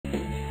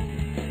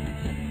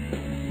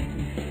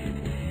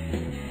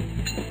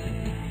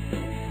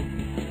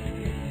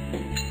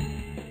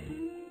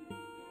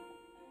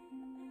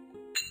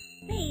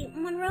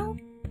Monroe?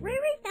 Ray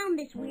found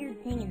this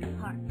weird thing in the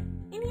park.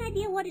 Any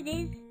idea what it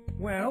is?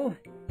 Well,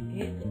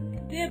 it's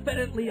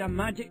definitely a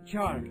magic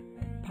charm.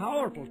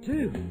 Powerful,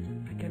 too.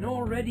 I can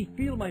already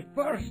feel my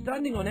fur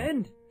standing on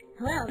end.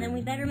 Well, then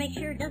we better make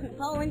sure it doesn't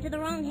fall into the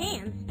wrong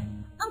hands.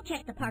 I'll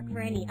check the park for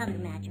any other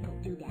magical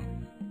doodads.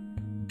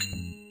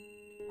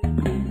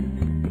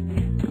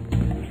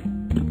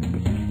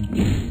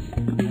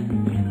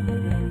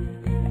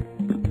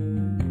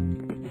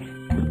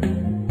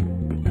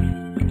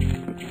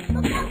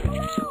 Look out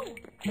below!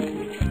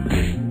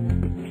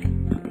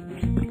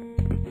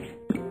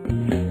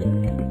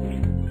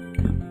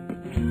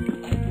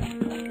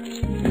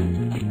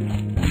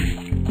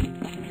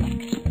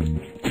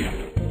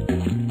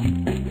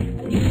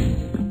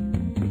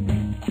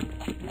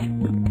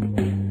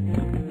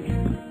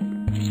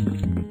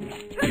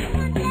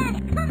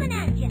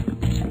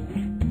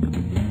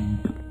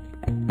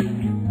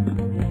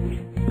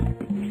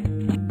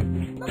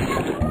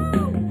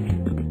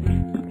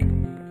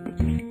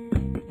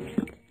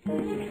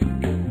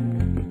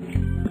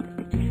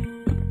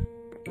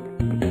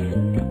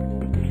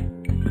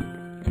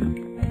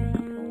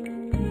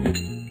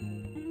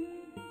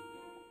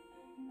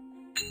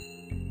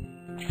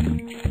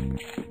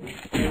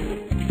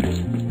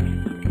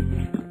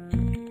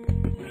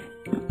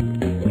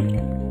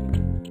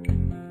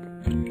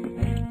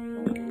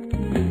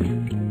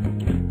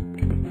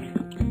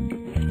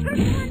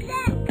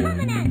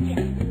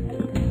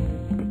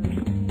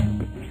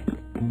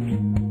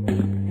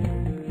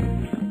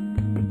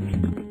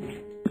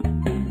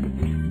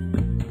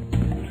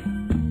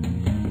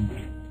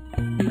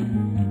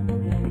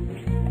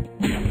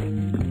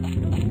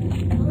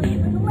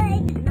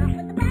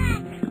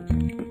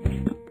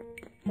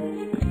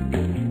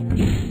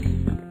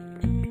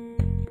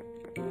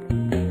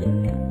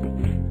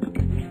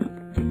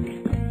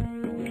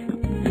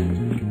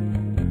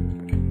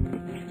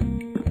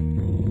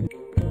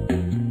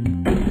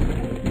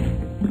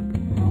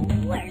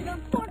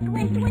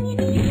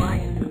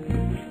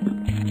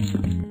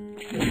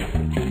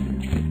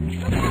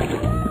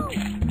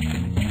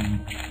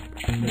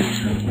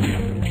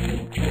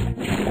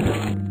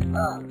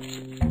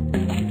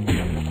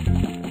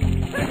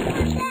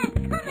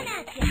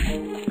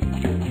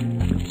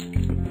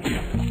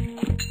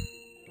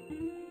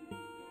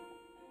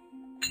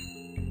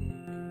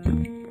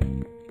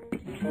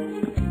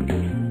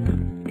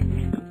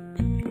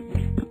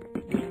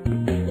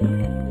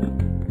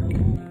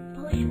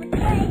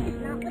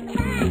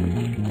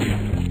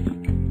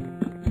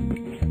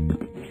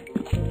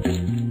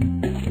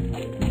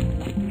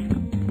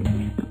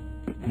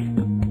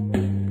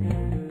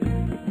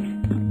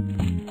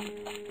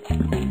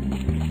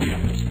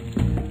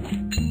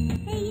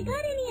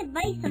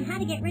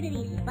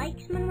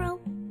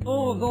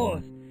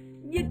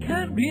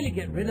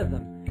 Get rid of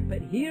them,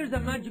 but here's a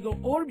magical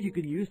orb you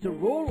can use to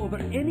roll over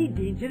any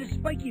dangerous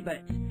spiky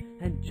bits,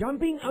 and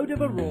jumping out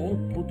of a roll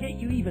will get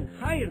you even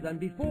higher than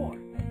before.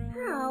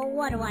 Oh,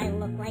 what do I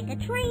look like, a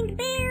trained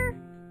bear?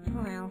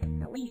 Well,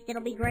 at least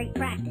it'll be great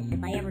practice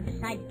if I ever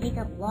decide to take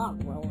up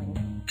log rolling.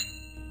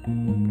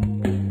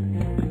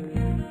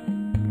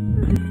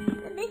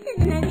 This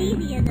isn't as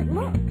easy as it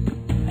looks.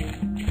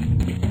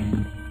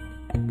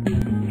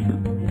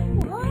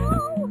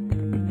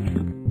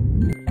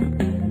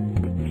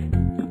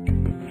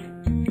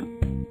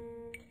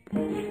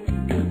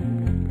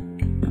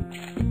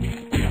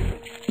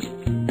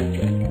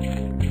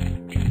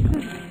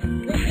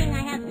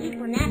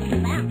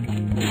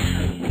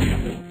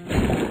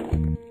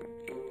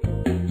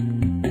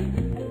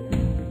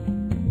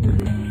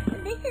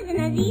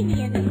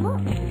 Easy as it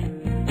looks.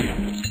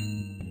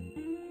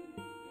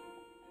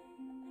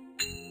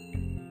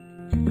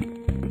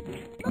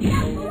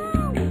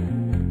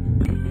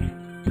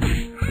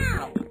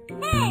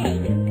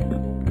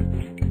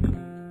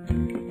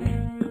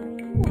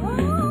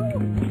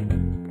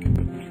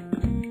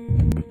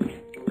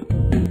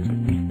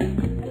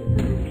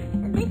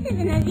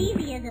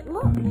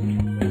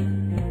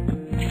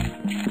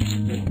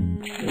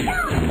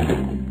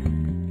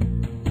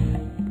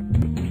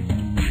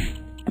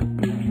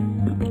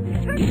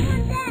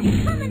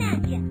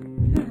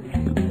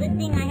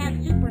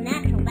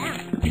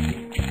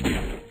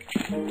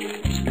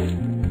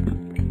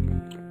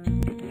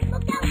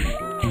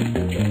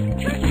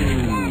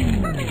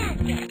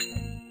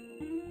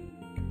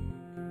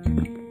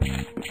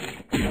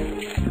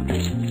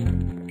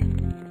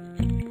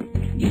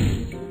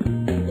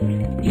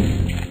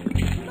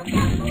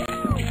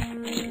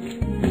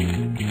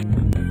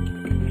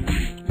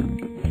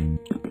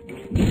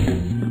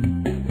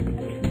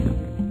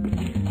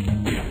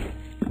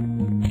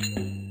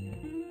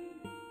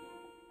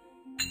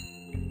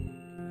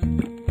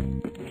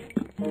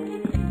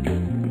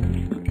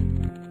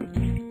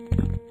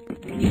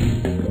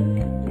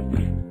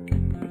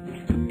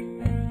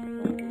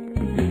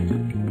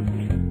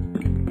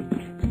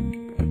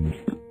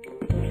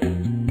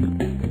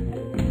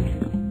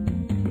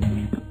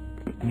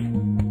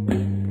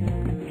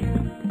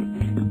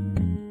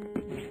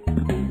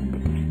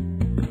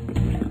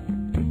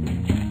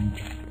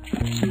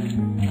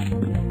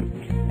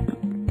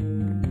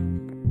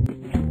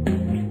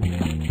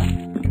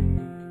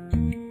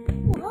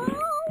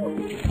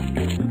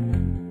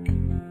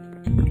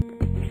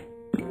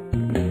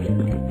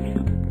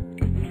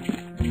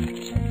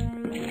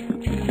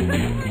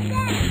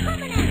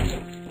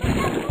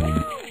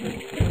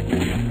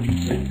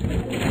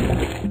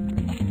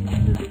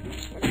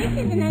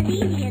 isn't as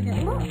easy as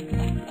it looks.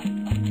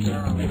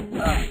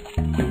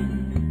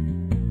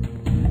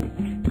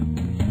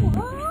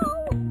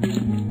 Whoa!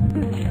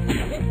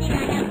 Good thing I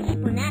have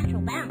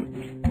supernatural balance.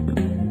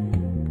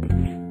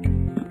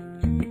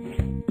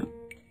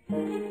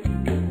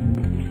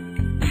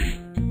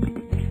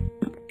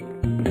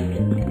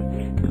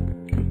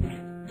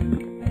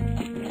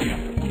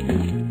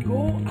 Go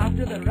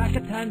after the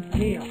Rakatan's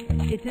tail.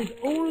 It is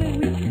only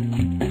weakness.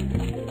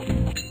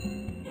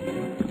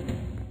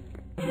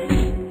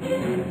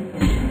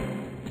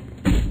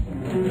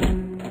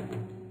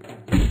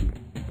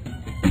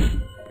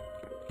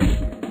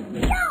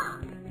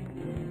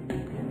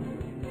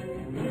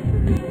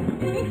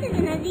 This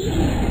isn't as easy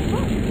as it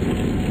looks.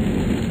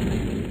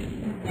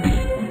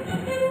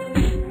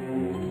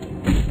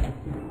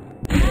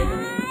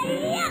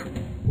 Yeah!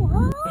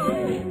 Whoa!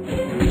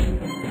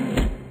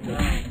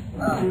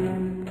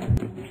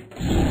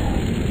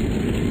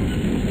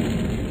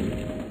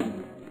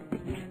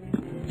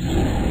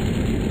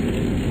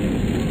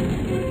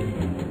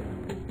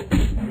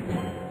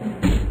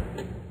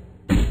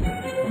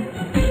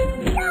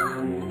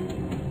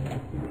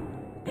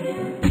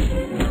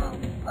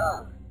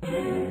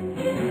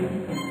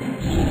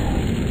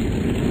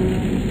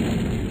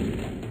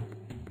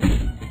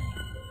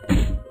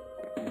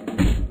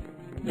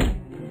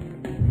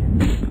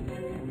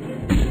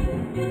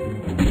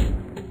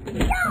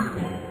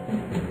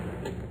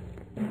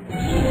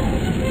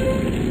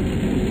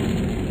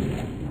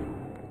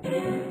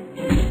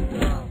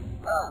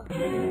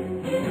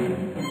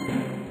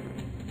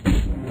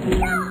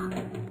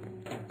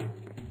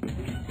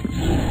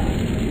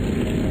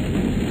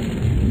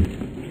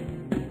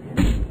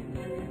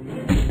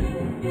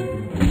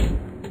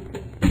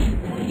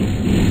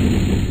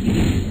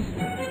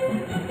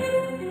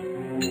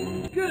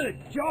 Good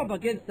job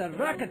against the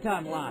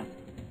Rakatan, lad.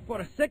 For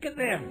a second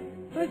there,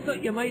 I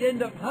thought you might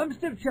end up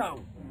hamster chow.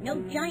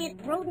 No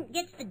giant rodent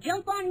gets to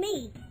jump on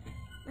me.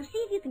 Now see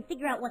if you can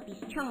figure out what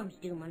these charms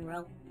do,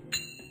 Monroe.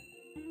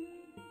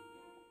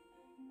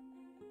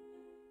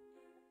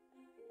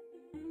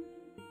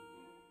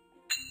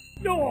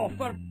 Oh,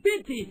 for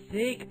pity's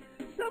sake!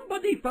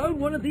 Somebody found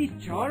one of these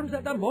charms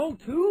at the mall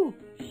too?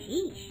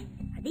 Sheesh.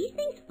 Are these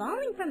things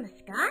falling from the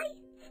sky?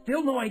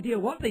 Still no idea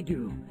what they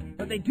do,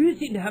 but they do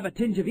seem to have a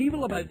tinge of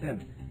evil about them.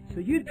 So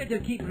you'd better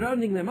keep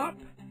rounding them up.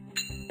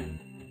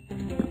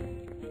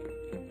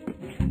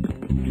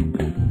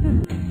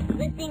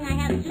 Good thing I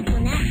have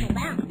supernatural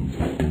balance.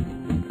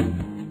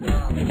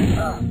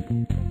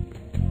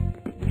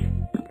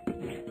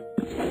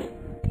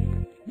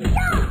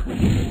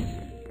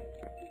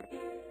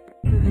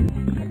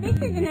 This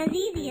isn't as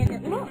easy as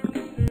it looks.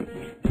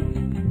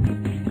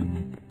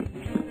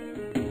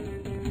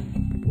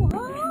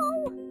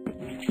 Whoa!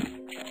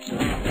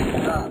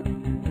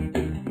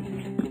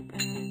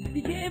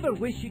 Did you ever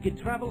wish you could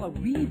travel a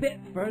wee bit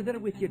further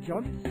with your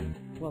jumps?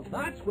 Well,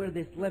 that's where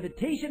this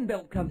levitation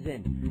belt comes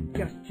in.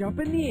 Just jump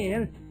in the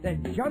air,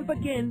 then jump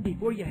again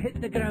before you hit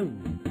the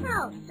ground.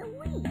 Oh,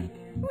 sweet.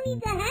 Who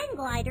needs a hang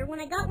glider when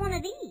I got one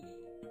of these?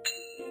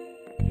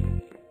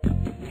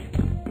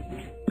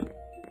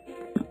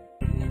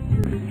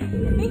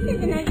 This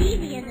isn't as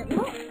easy as it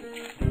looks.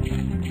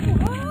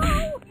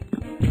 Whoa!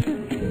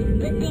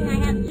 Good thing I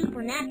have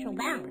supernatural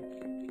balance.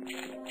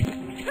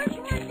 First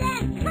one's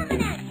that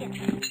coming at you.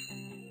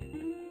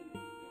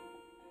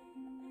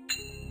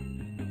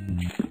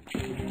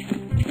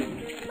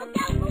 Look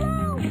out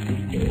below!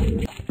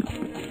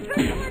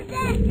 First one's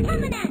that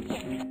coming at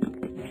you.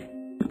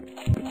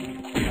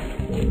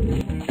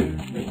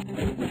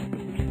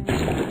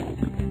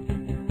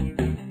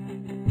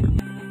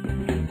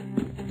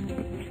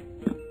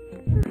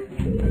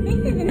 This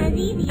isn't as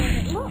easy as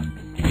it looks.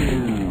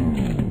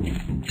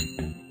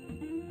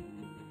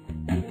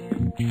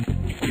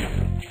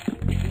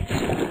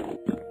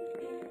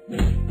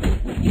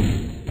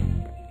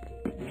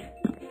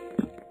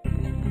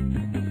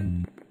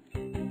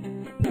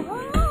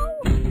 Whoa!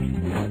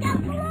 Look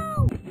out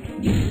below!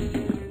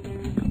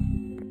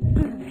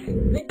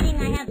 Good thing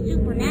I have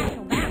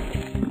supernatural balance.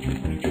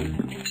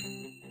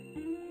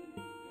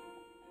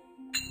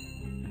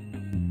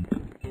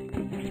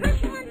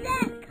 First one's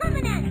that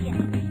coming at you.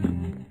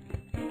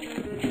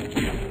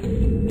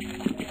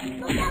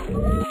 Look out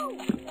below!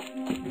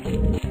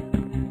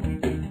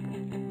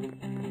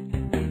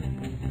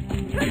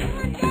 First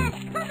one's that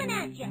coming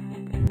at you.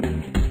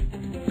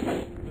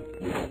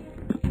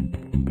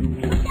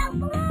 Look out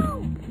below!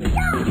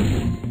 Yeah!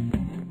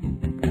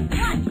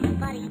 Watch it,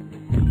 buddy.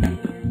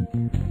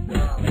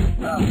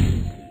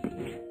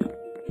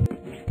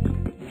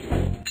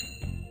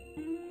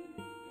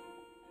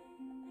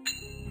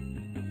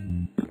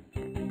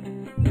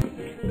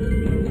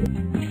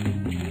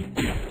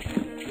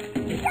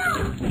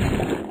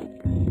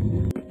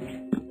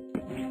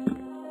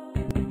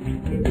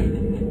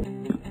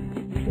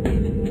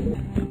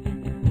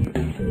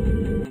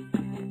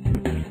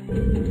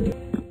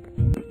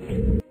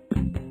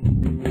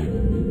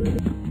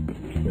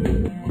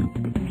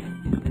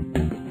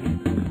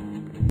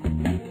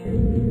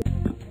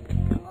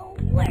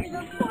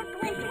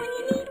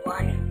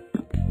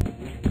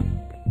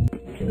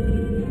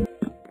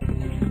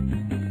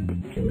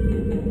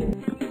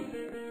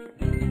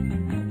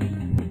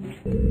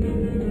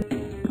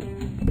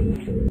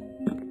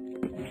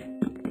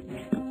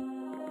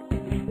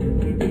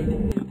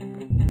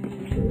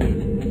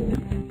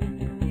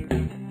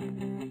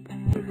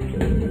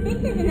 This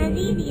isn't as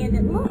easy as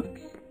it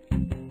looks.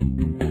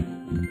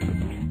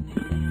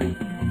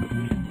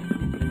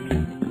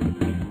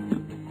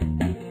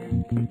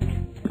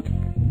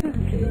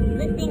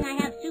 Good thing I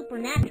have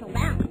supernatural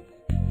balance.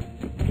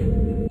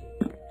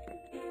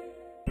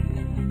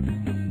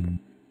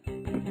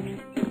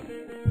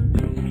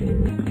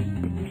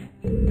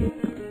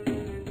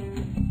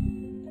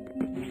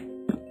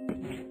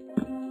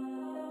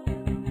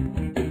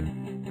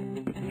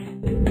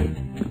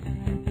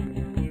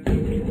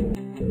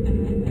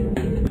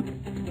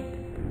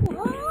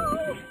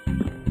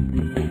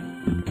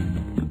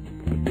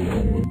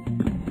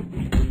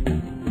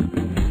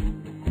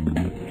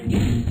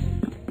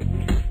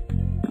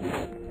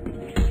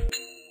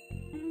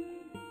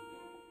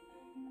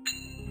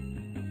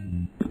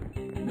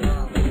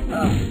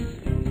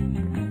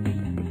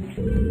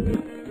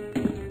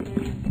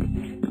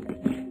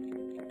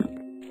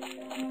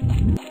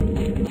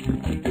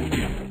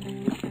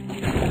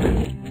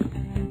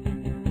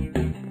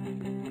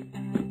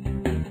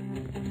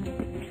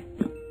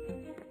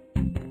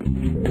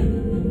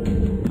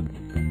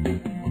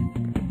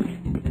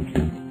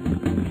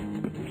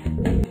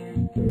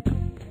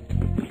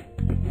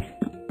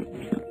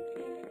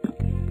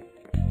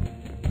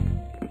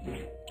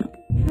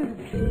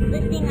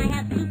 Good thing I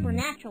have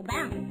supernatural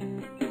balance.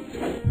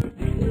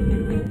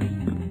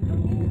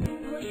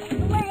 Push with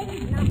the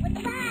legs, not with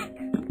the back.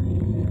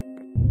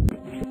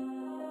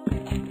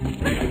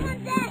 First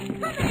one's dead,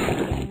 coming at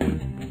you.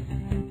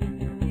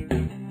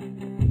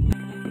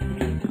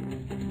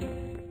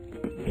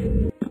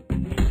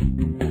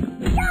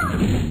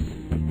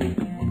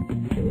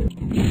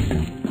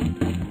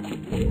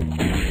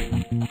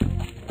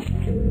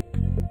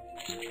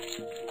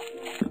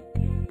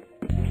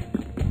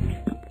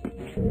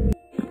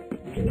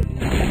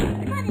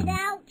 Cut it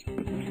out.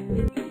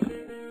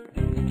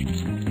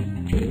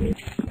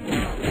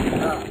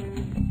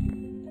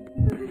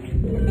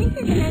 This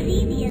isn't as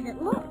easy as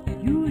it looks.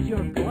 Use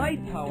your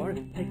glide power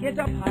to get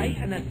up high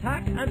and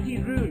attack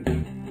anti-rune.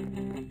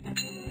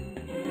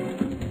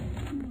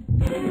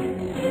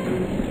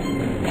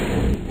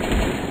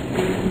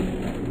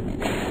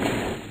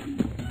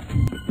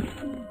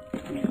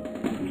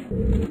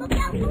 Look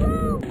out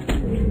below!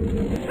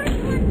 First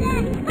one's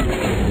dead, coming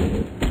at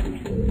you!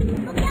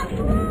 Look out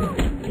below!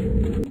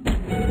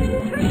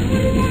 First one's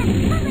dead,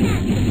 coming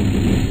at you!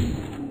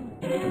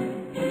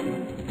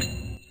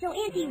 So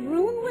Auntie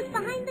Rune was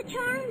behind the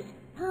charms?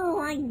 Oh,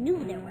 I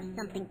knew there was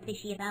something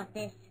fishy about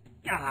this.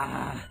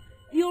 Ah,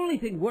 the only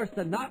thing worse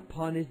than that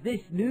pun is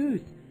this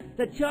news.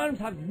 The charms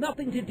have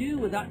nothing to do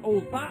with that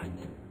old bat.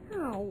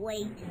 Oh,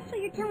 wait. So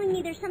you're telling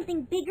me there's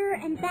something bigger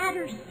and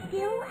badder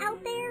still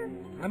out there?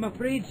 I'm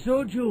afraid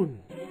so, June.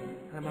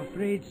 I'm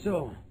afraid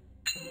so.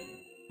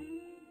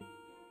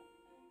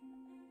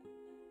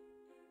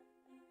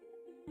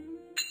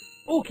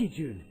 Okay,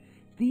 June.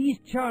 These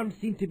charms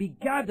seem to be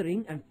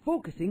gathering and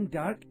focusing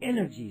dark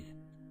energies.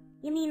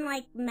 You mean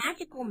like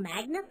magical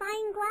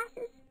magnifying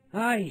glasses?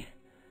 Aye,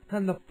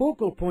 and the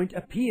focal point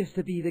appears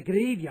to be the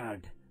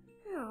graveyard.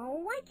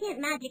 Oh, why can't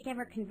magic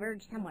ever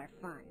converge somewhere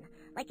fun?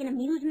 Like an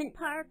amusement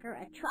park or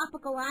a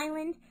tropical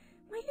island?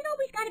 Why's it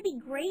always gotta be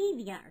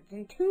graveyards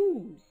and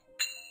tombs?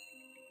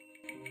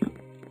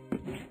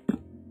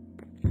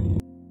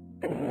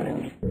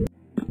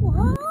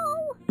 Whoa!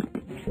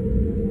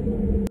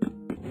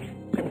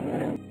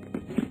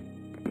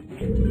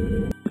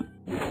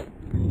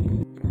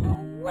 Oh,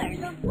 where's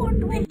a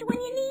forklift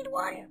when you need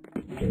one?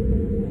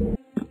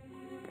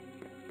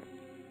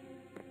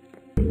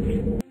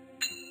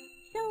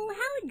 So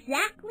how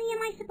exactly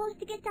am I supposed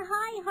to get to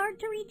high,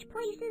 hard-to-reach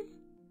places?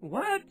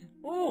 What?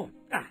 Oh,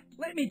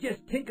 let me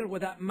just tinker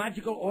with that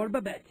magical orb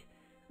a bit.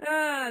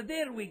 Ah,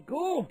 there we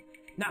go.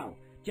 Now,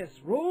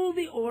 just roll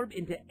the orb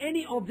into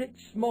any object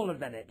smaller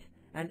than it,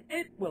 and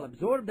it will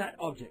absorb that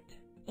object.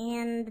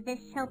 And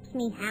this helps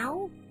me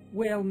how?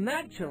 Well,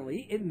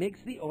 naturally, it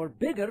makes the orb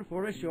bigger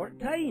for a short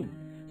time.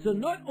 So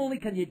not only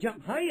can you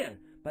jump higher,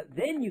 but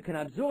then you can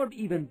absorb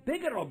even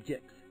bigger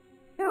objects.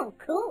 Oh,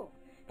 cool.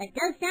 That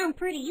does sound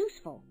pretty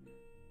useful.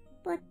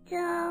 But,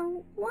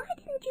 why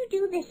didn't you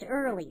do this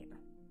earlier?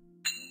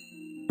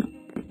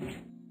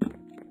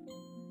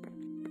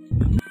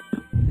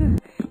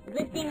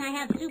 Good thing I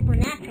have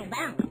supernatural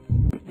balance.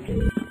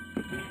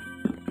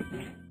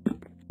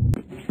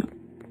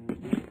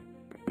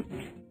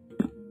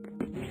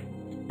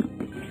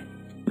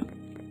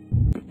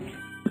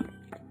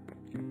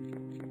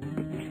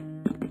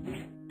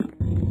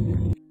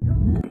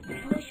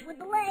 Push with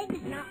the legs,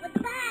 not with the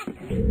back.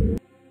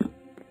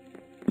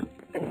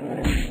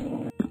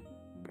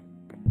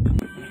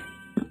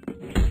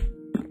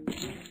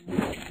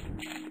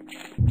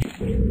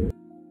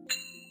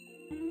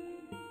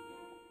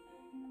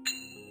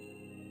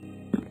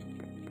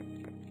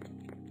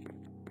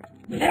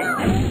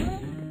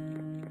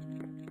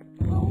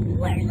 Oh,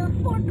 where's a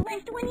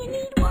forklift when you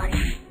need one?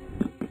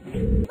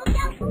 Look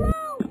out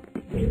below!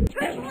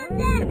 First one's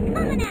dead,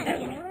 coming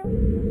at you!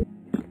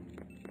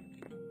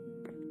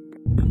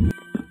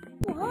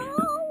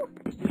 Whoa!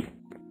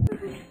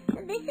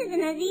 This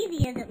isn't as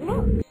easy as it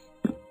looks.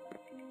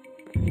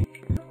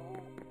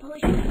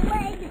 Push with the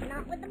legs,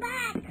 not with the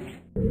back.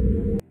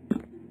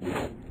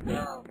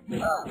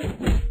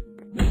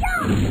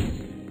 Yeah!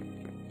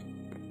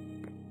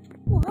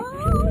 Whoa!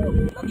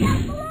 Look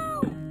out below!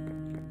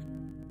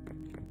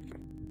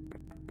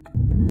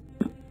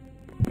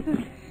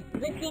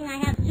 Good thing I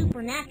have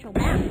supernatural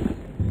balance.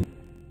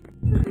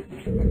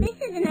 This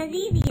isn't as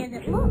easy as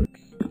it looks.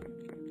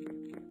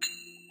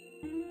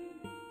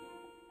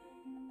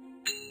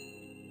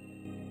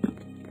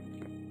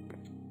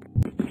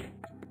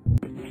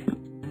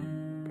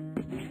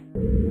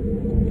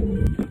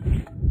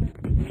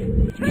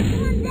 First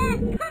one's dead,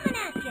 coming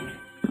at you!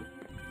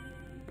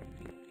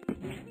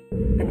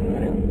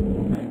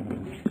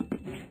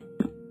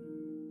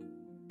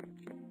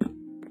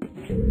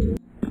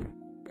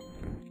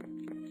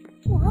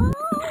 Whoa!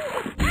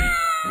 Ah!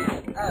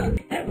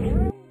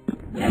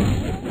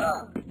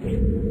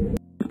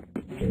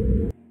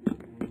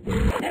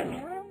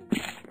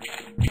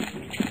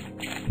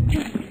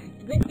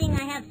 Good thing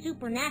I have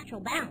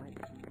supernatural balance.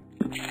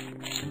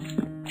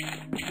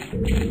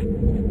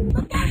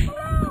 Look out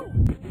below!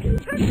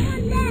 First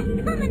one's dead,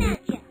 coming at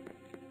you!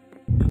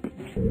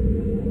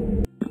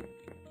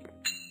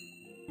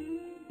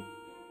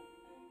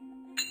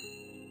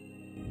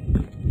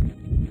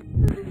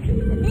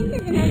 This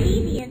isn't as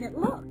easy as it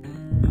looks.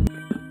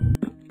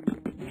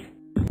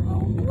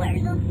 Oh,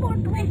 where's a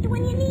forklift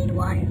when you need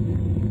one?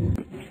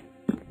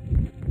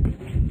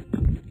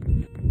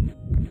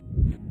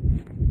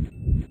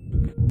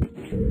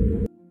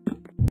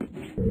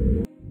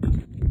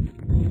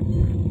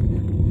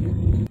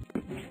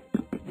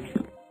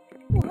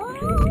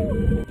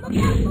 Look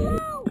out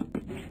below!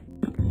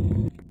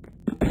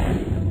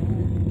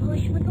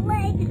 Push with the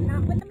legs,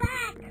 not with the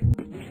back.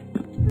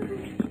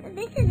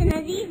 This isn't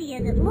as easy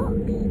as it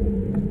looks.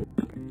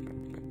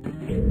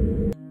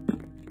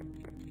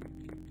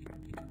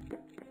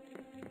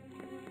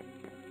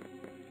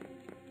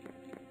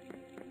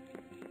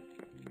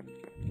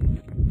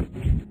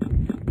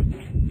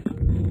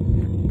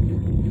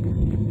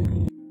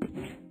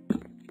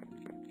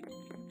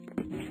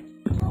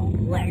 Oh,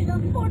 where's a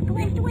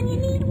forklift when you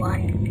need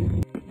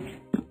one?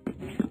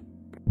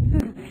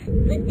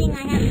 Good thing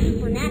I have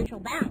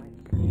supernatural balance.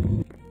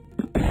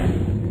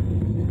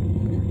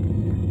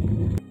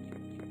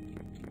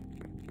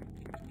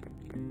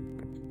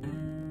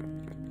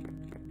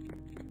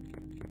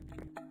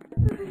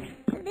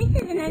 This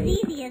isn't as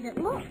easy as it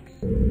looks.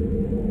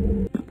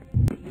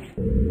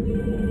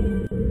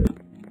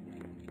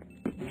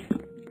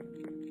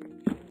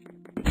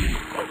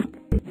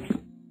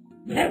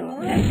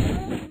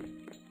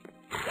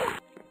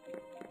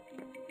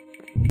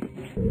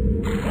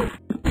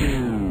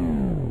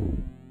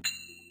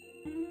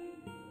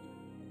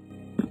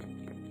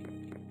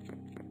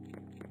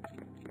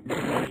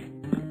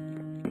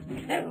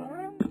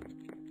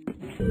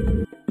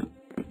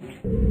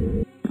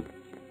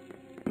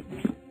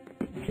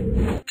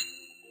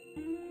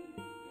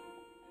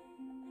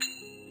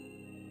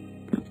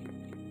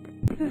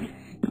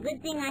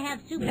 Good thing I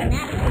have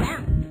supernatural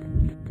balance.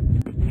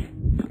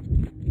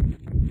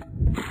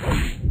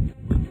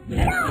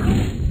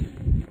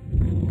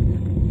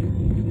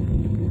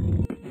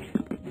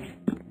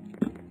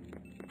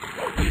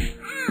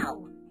 Ow!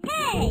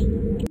 Hey!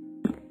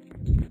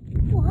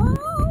 Whoa!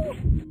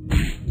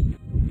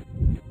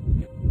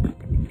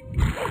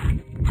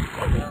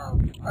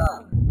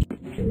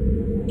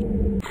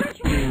 First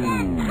one's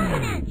dead,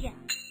 coming at ya!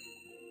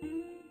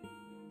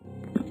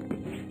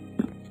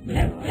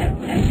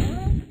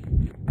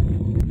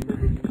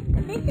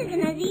 This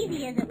isn't as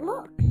easy as it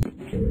looks.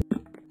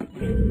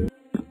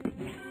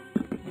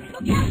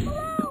 Look out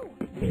below!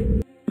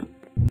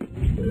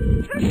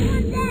 First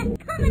one's dead,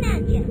 coming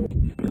at you!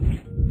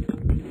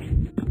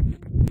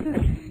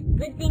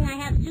 Good thing I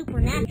have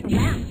supernatural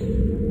balance.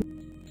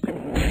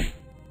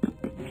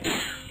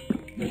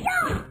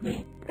 Yeah!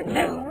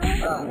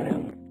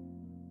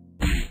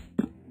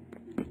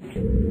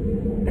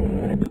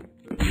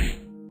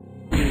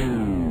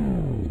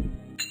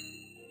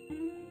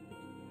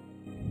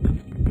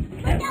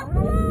 Look out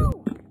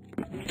below!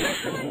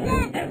 First one's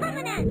dead,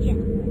 coming at you!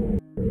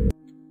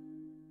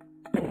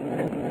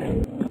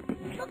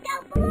 Look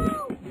out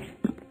below!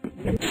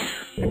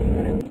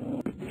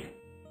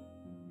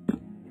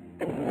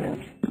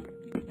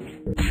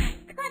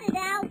 Cut it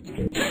out!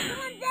 First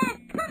one's dead,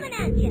 coming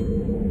at you!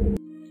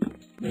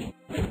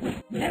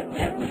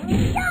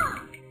 Yeah!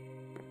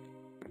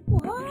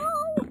 Whoa!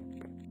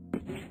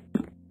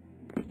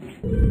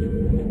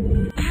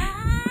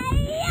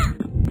 Ah-ya!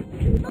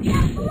 Look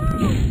out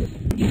below!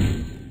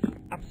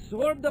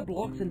 Absorb the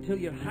blocks until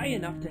you're high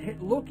enough to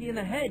hit Loki in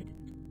the head.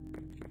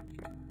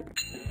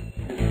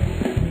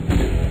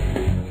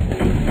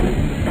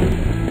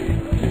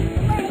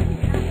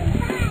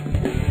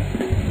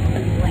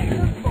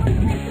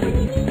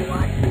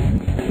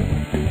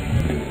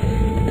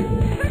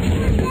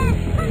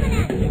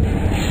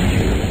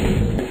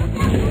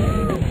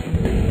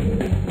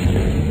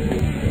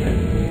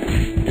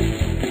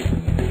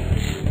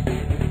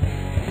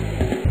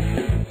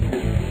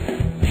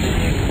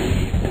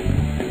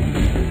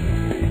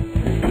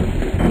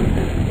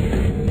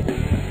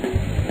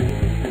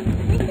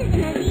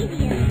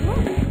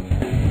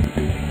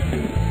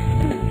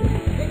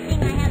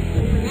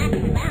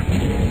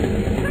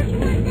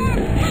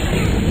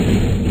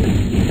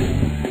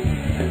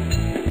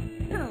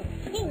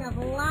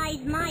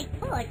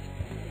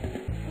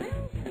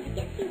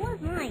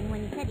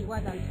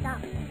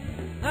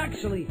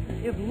 Actually,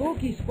 if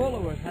Loki's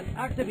followers had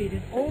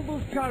activated all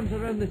those charms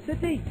around the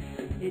city,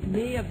 it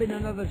may have been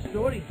another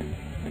story.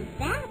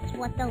 That's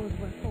what those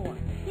were for,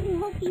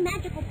 giving Loki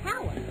magical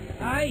power.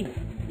 Aye,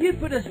 you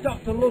put a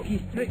stop to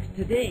Loki's tricks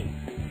today,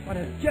 but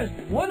if just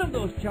one of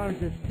those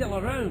charms is still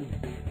around,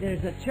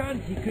 there's a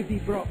chance he could be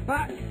brought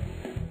back.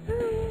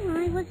 Oh,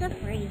 I was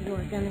afraid you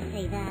were going to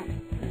say that.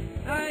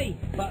 Aye,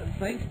 but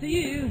thanks to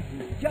you,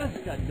 he's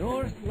just a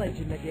Norse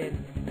legend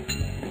again.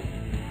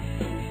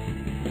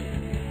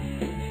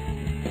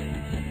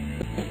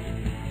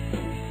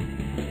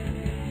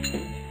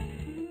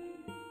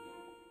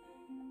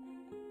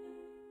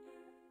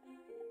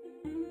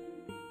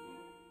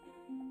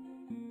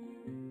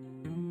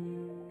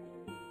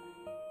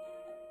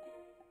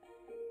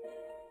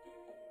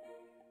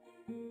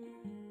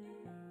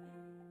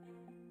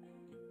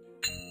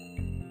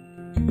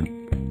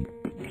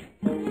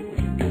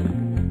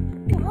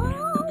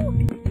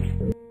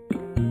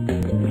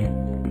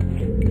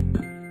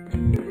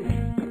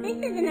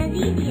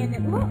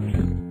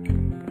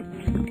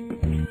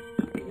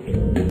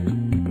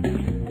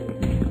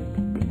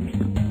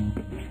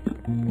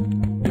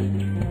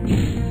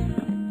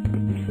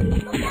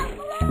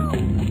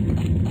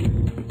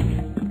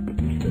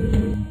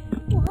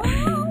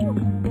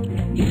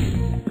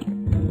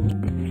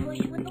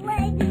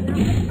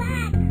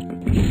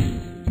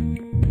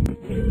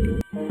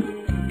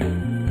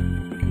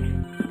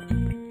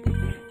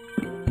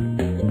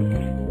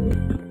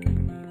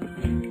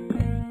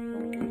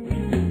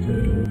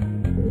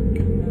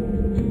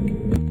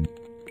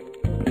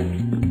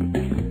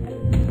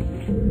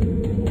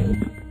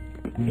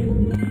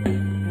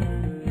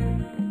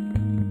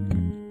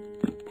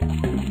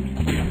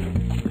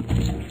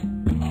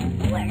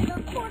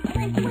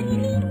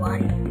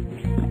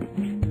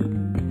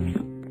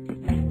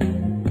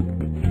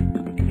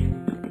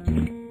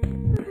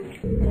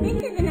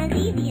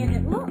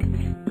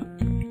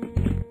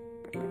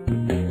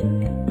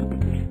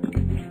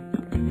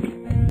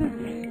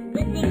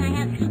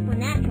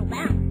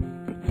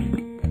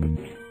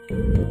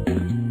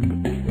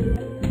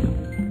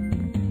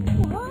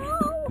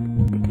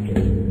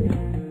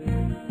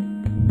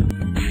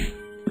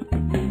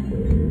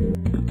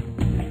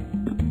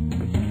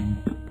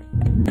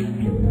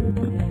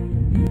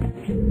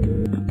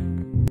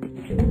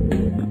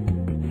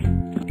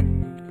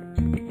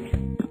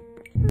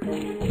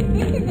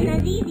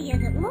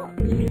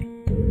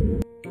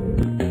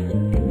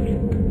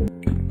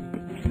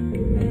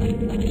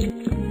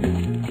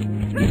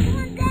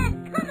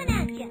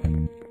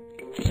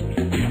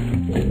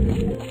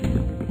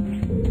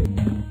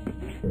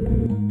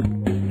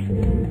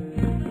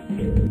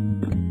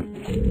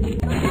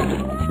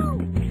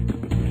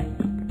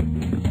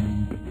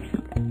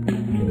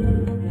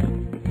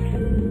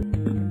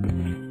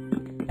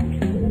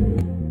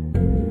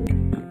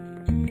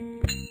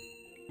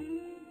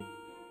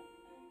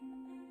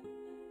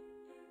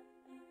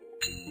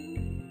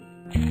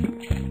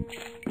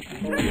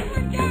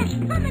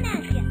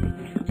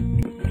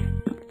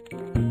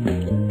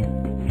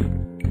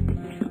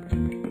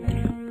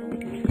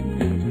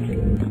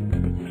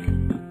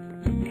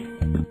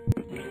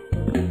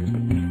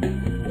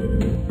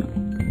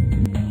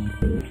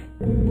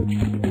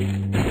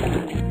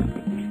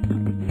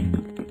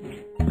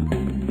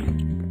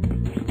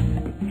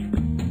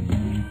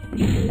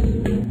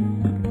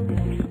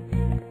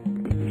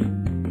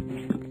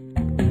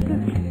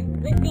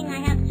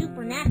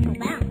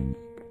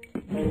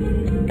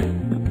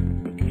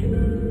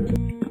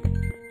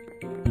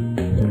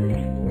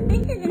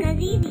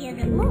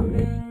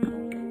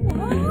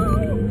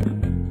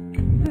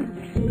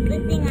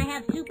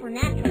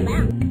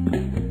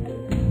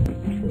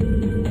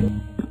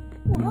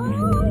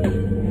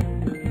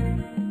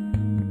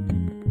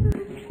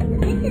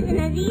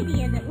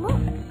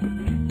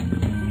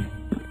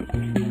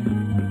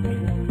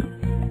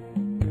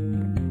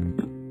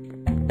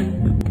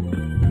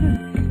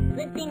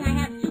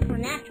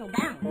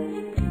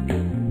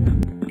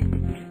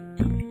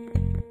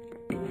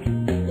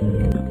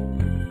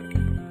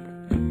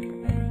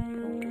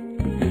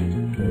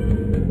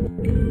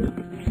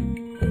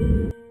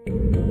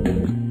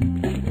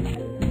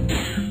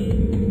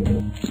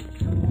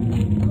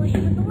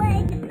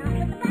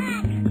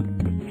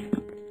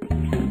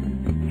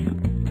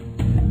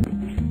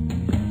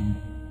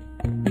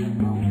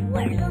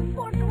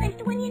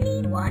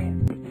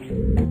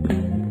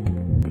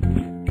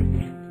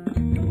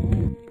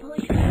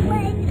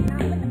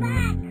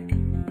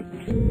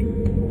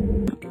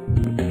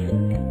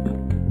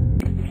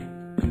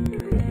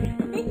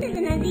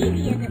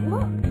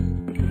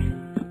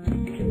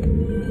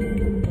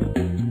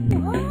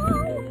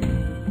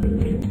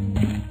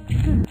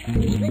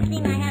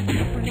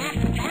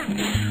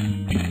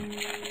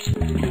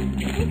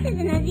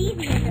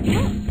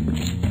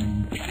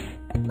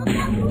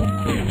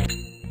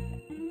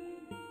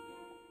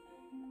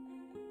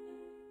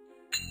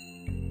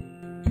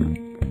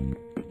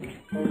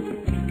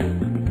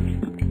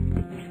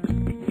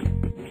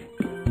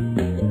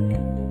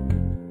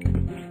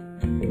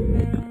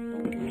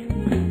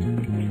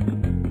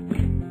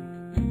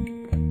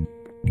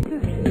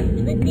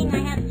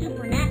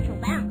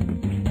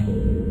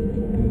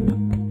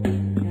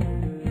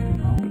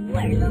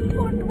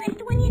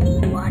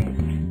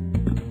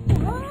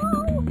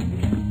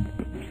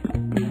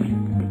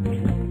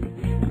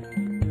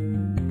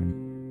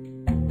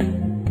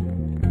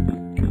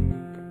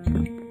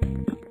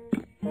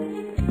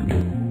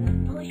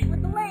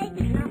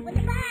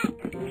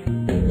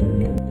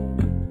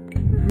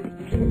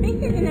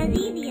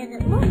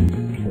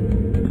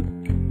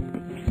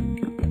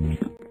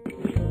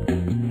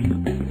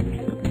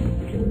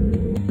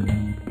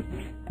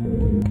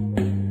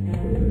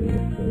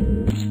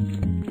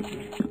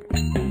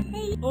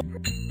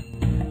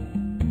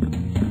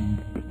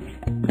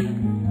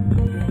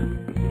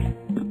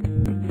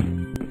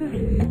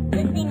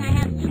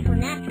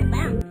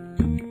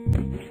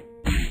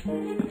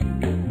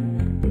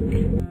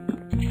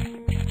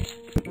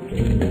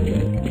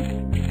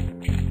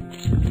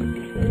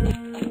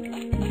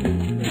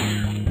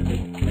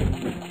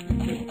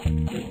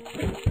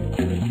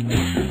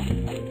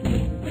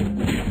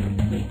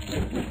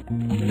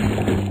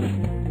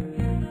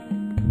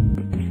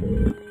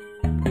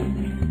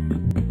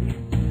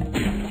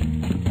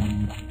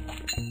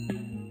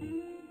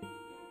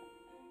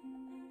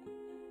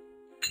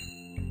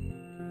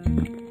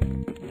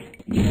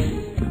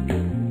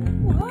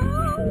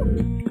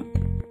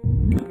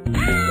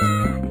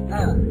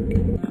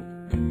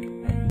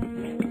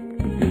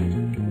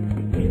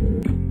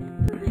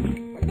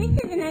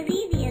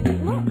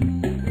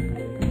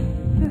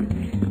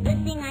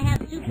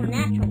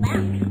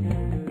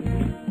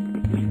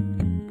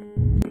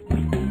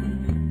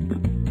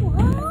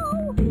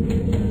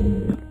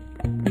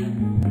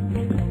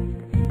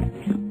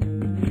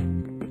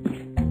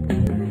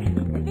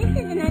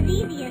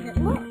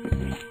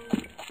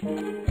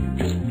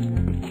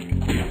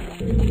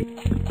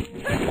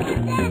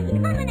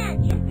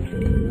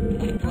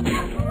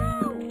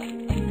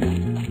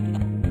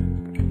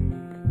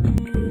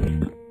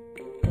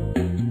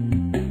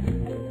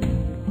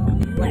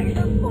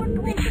 a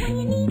forklift when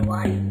you need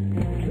one?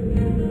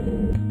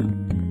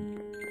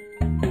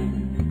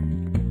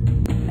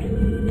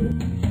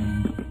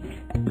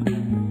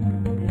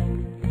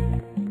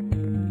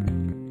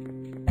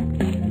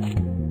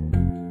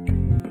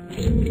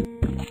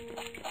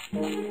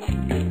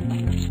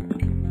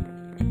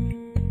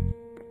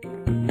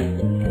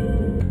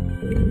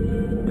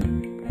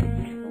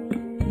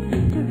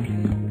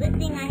 Good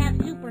thing I have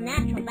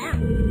supernatural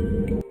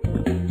balance.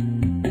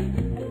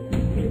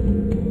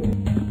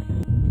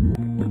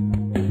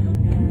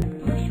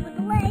 Push with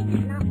the legs,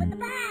 not with the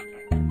back.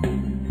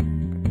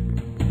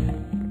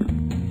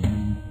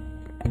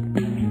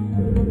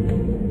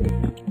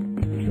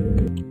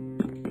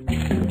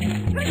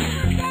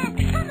 First death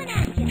coming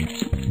at you.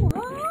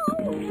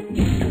 Whoa!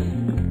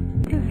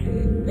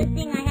 Good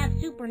thing I have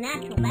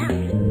supernatural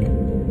balance.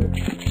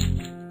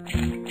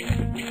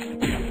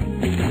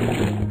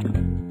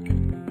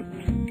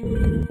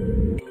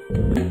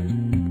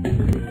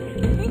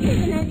 This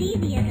isn't as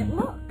easy as it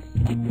looks.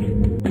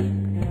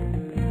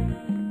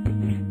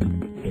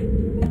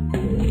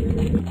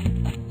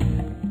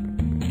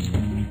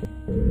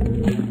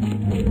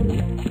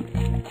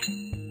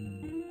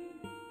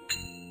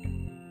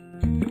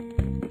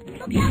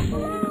 Look out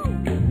below!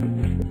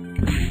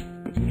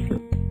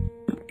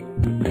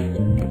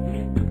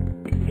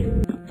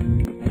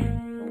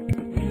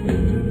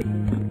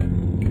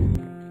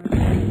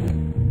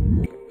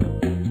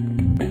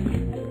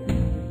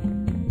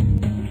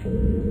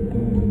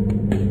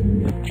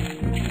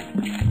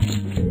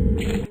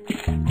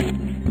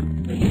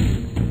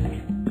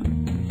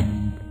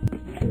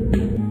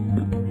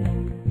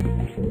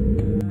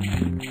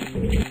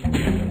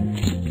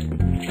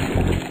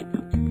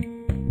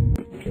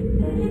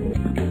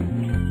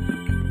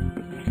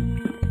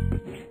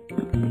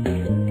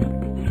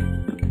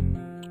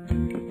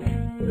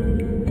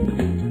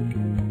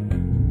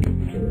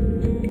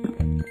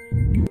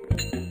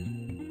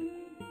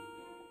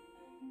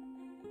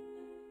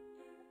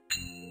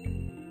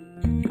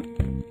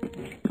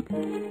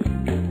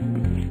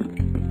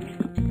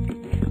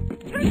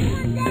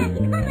 First death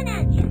coming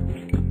at you.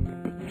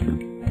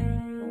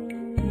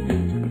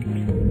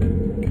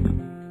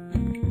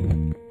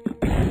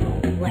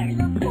 Where's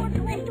a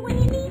forklift when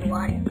you need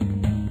one?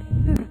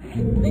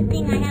 Good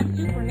thing I have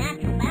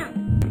supernatural balance.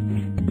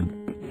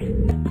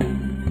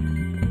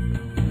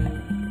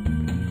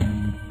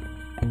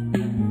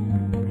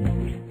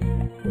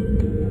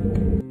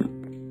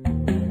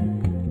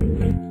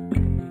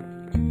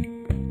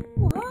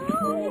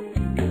 Whoa!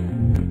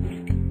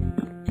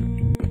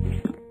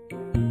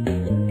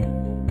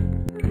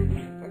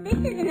 This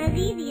isn't as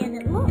easy as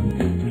it looks.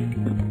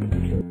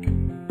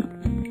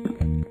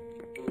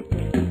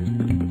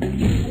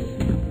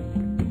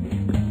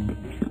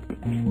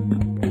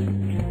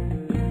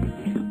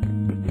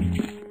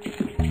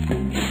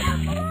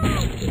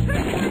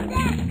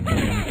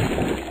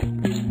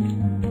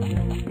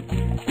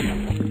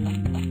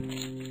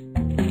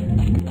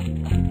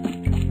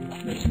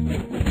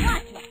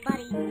 Watch it,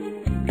 buddy.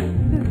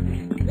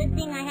 Good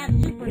thing I have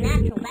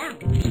supernatural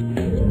balance.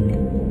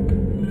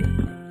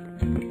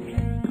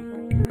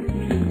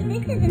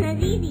 This isn't as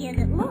easy as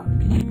it looks.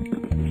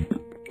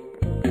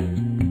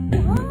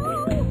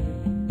 Whoa!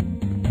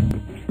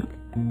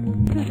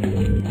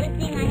 Good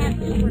thing I have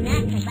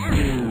supernatural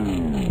balance.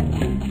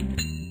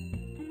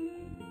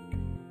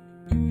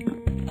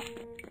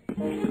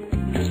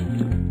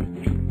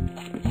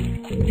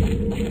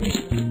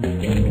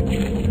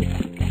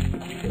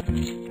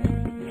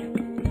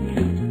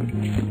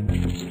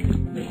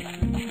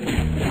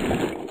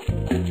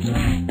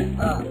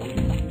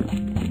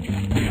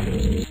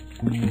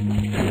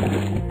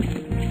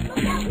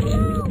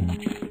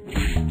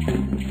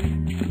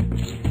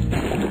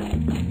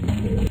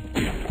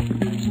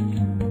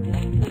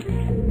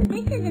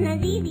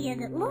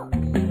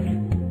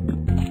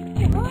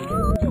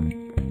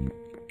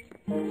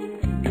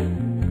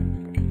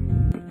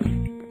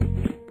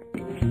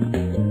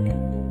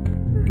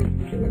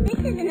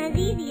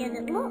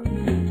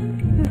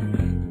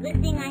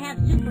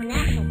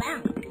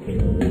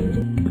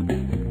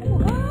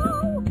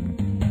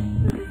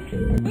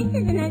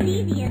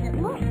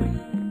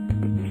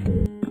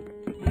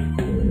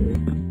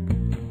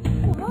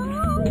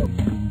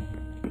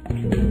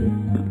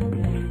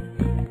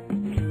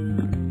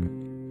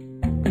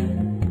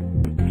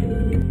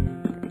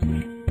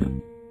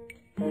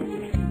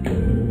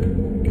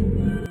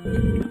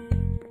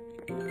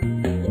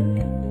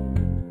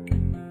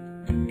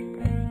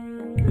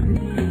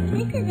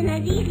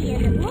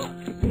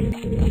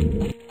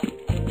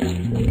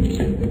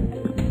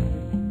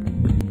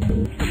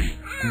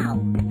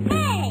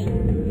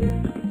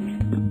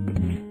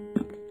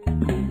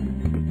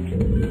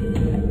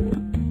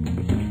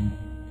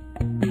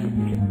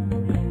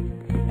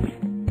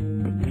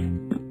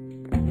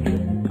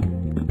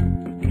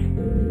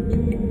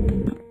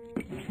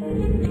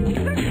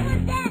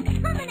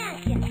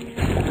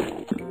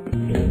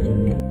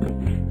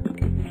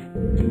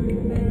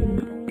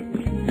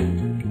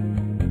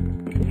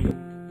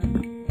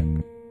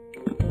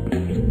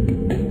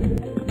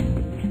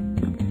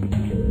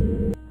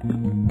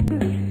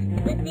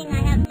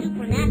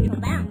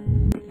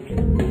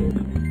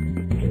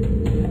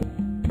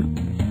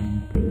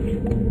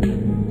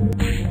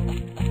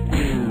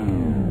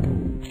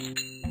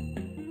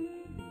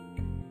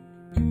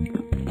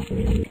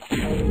 This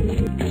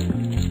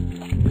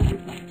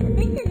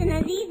isn't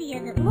as easy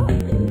as it looks.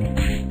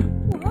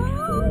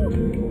 Whoa!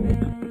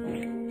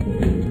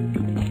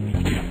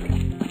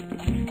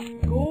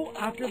 Go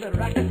after the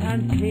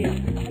Rakatan's tail.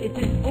 It's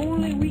its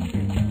only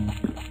weakness.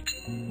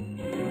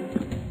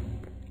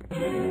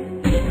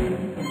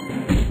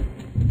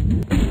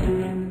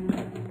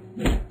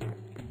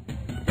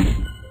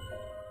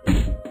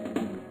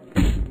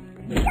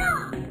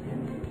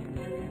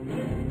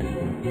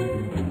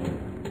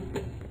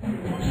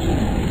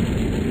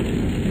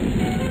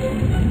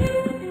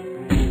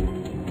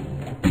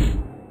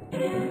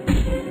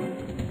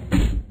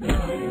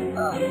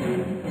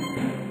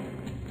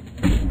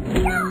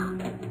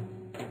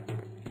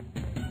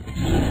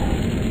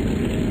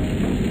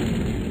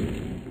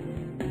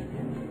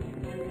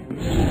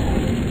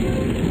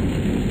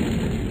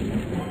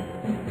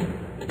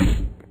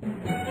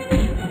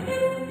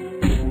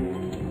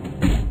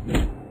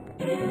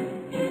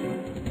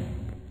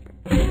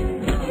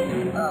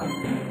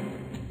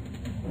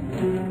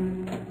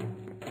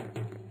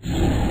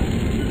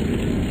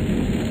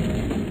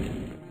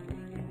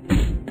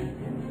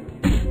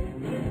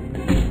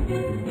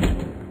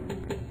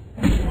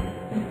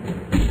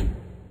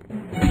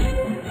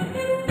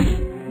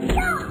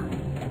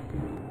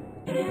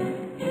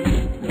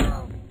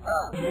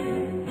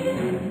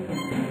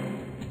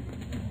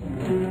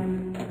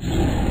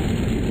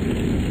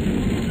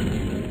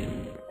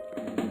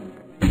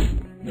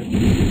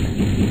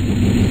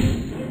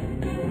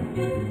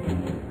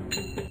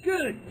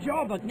 Good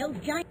job, No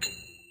giant.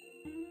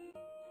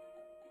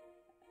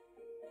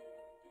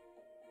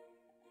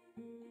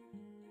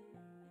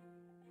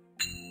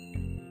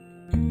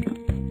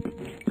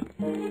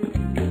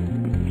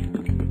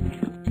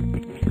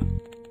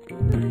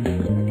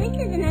 This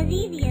isn't as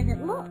easy as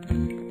it looks.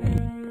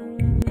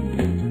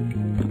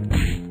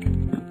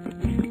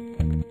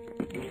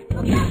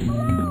 Look out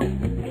below!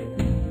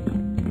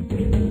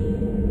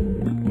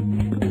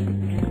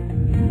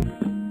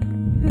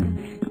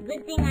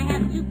 Good thing I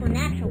have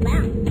supernatural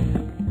balance.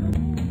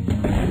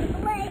 With the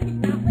legs,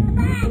 not with the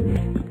back.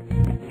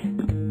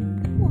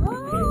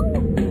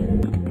 Whoa!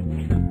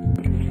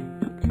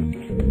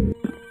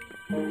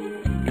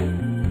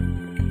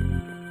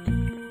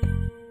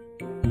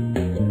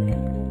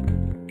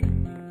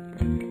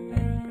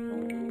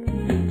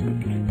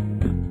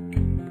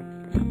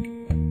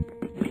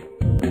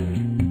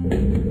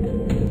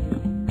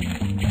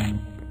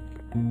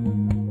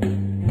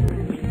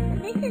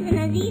 This isn't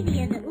as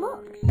easy as it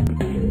looks.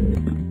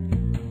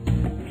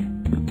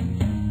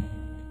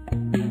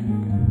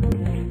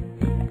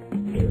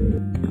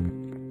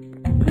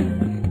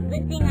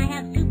 Good thing I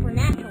have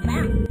supernatural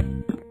balance.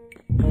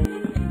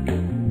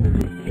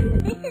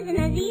 This isn't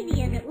as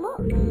easy as it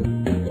looks.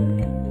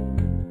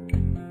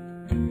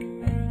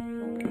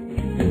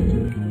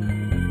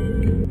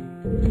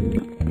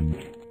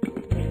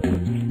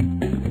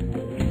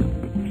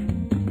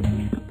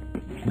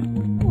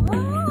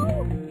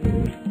 Whoa!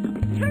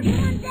 Turtle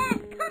on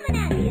deck, coming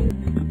at you!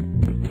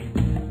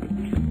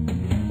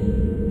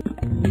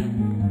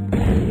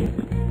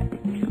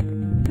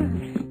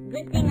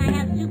 Good thing I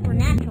have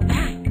supernatural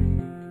balance.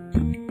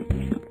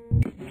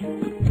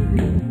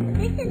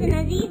 This isn't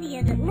as easy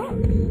as it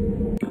looks.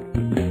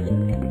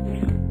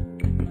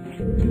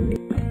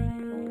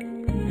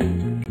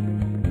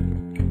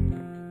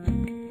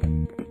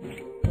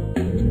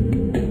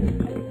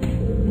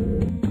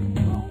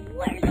 Oh,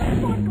 where's a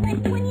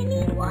forklift when you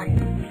need one?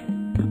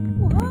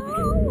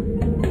 Whoa!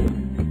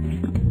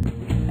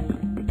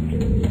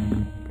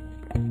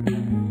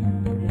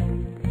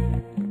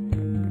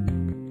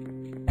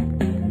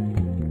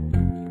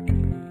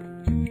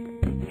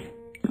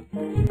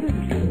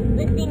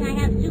 Good thing I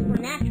have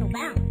supernatural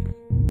balance.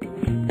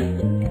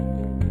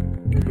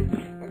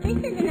 This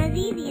isn't as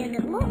easy as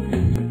it looks.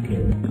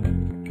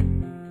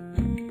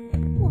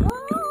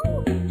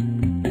 Whoa!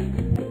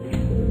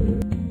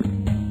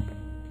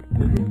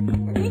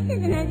 This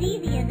isn't as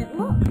easy as it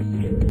looks.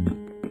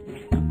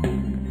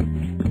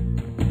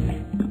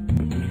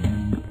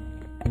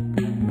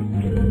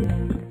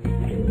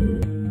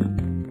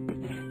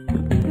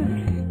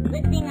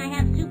 Good thing I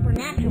have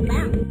supernatural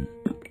balance.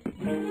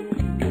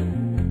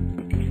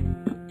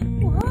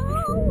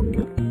 Whoa!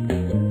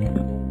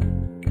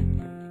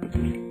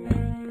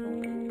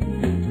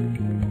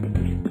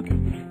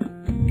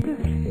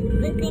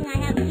 Good thing I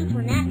have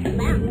supernatural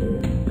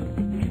balance.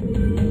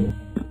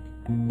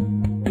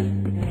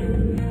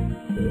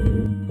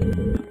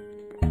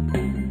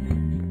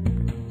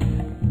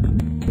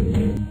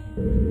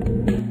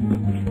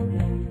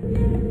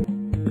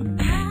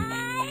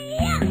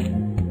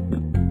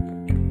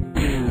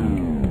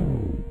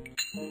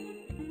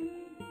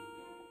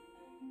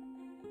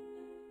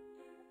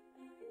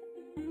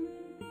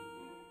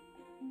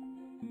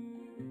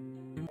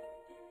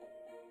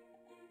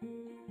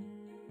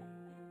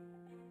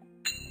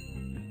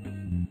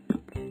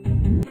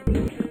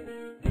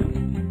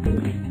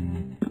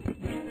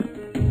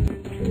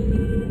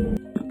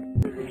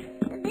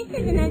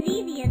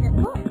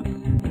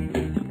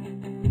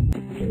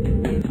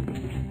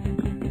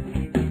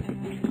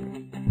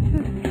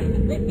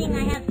 Good thing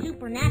I have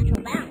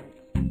supernatural balance.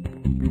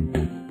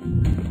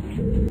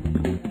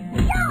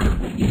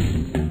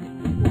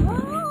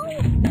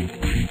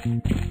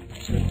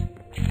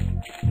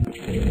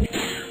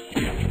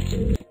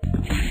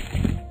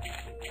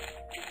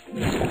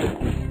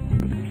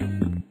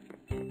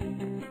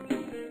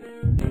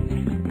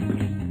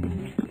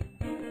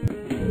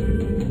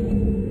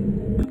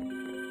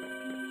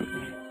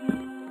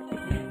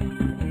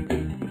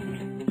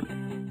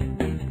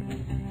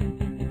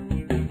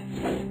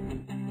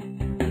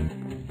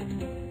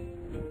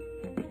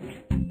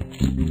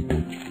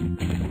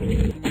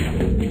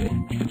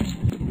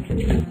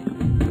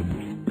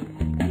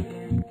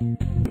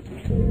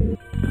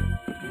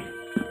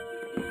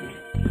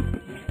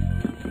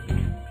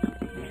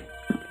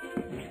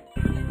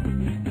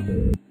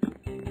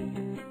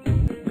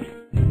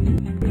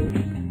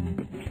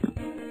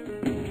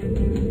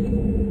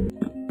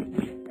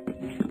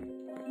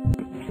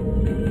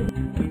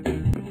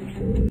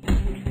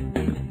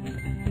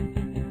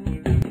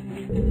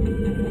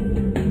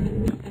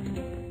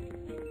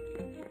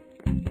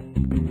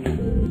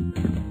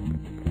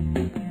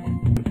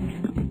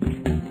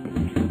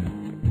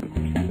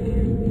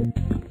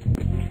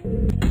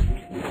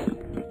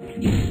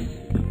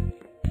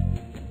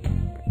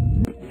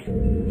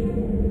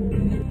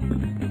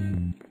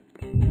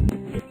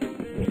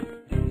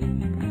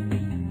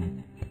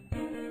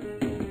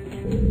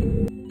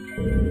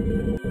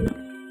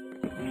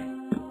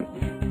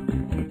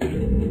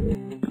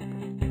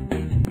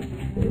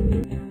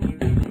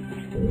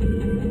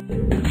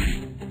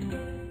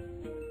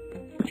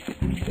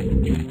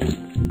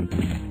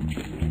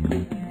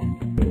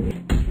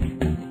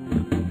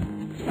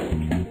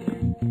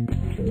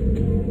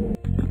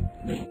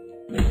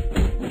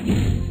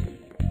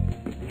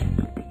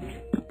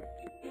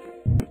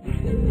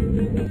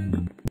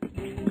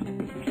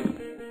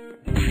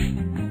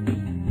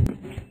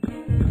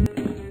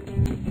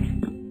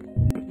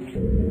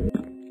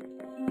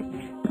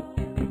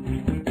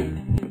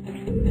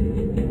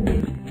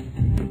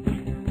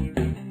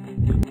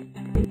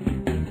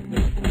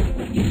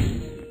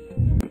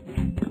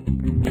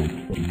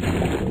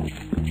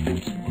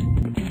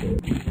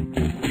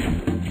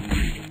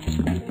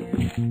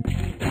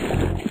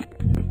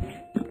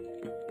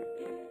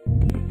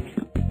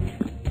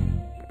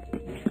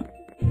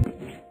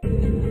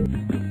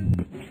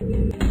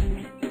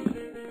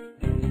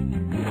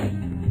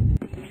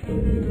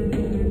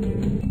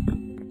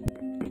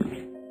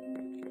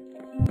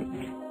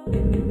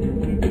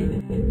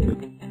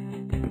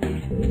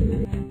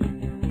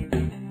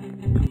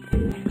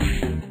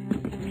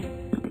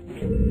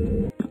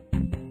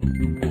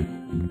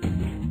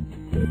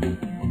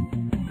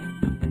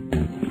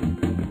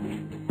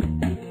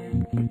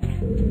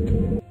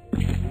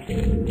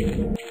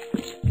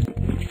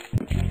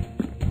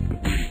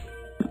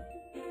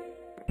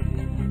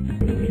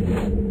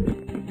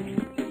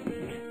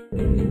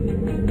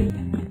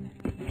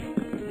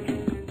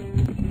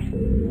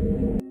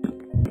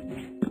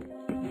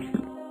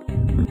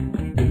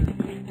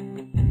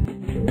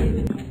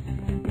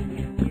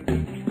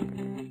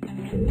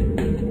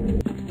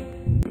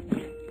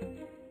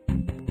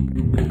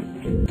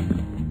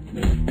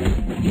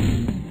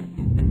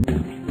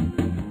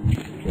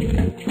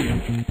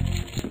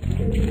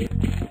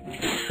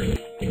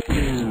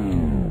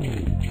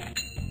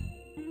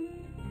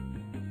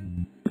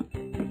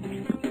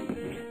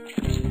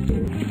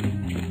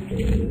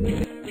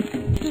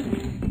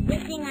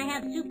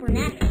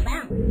 Supernatural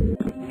balance.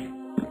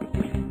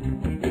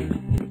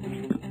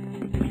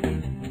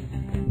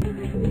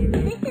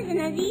 This isn't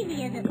as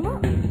easy as it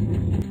looks.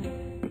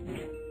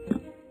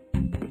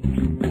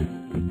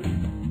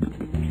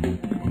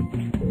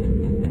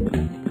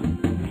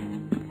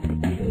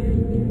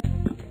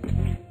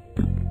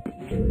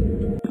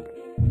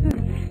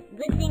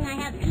 Good thing I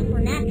have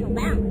supernatural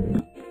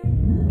balance.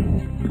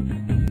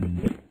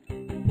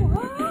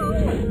 Whoa!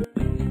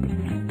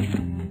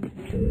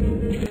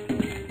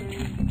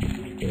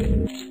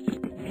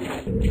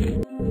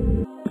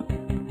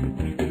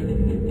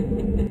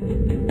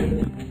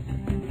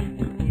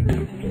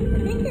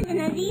 This isn't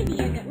as easy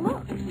as it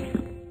looks.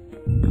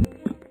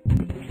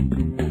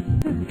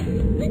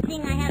 Good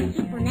thing I have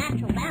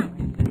supernatural balance.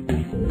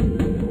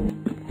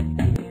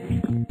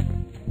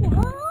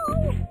 Whoa!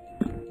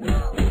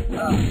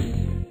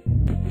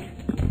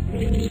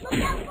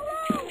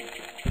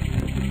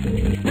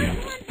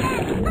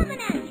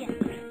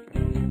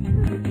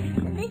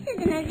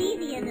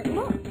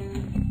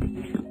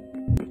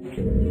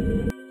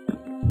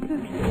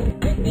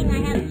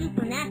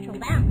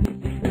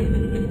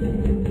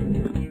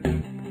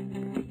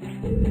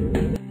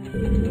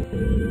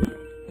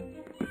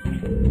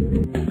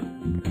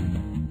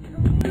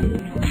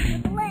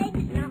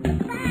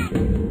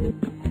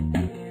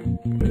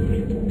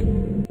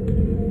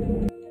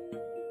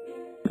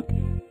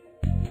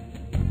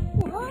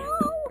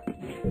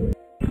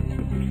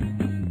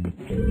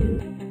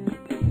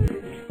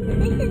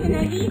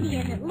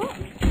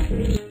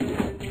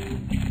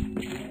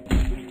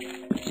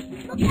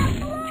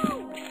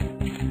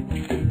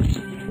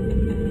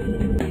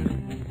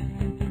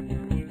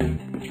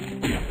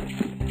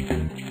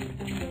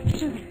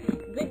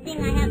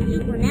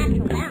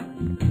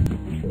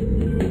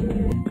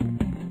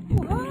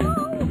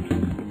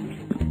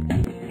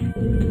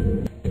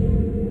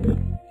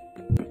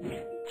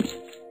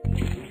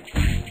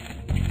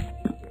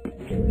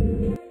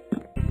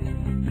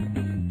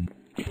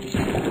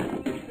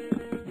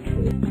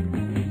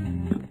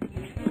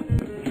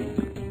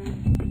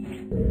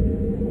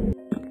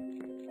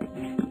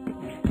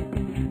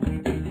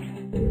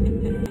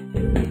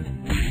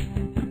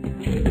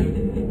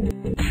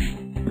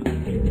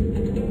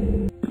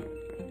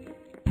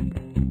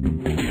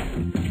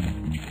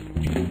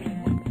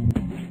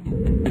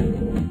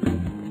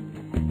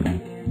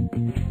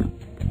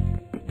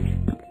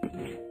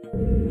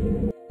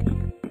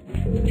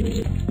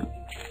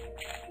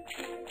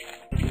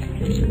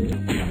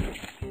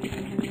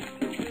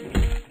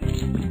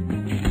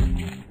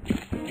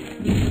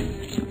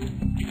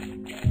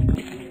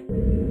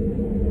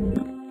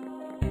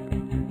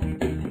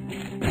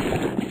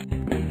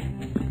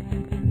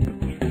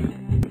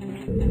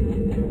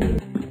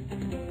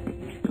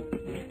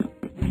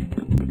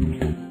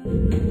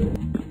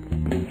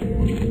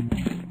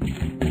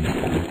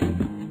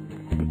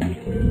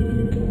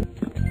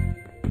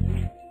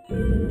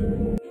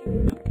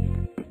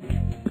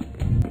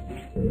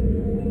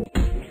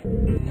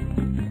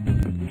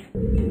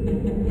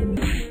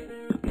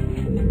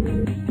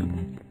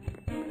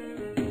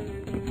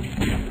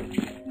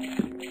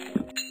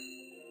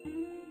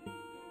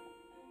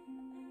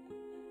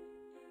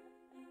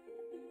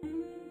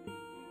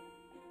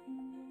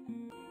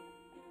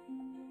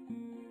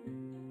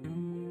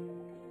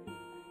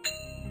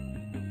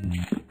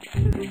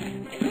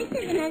 This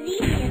isn't as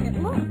easy as it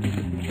looks.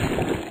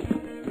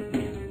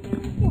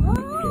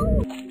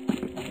 Whoa!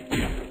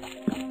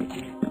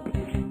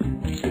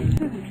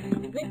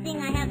 Good thing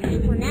I have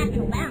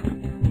supernatural balance.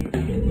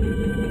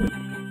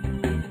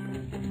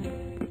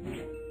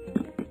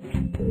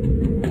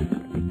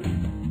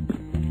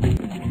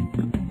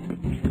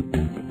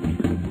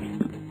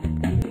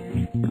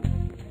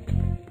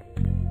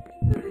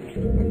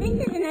 This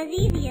isn't as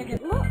easy as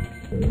it looks.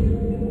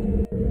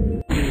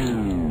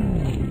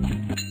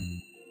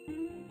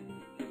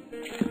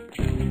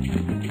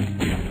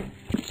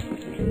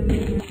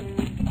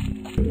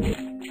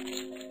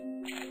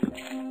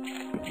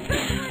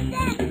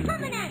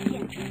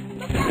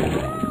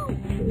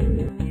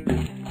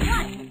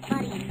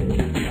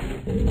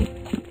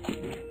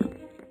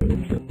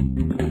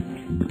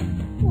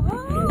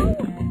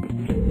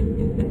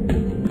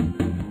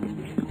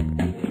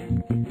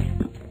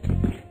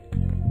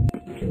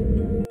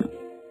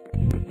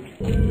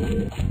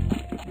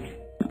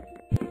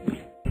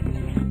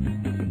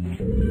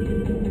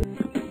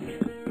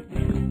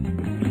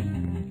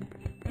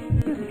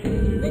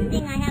 Good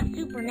thing I have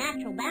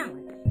supernatural balance.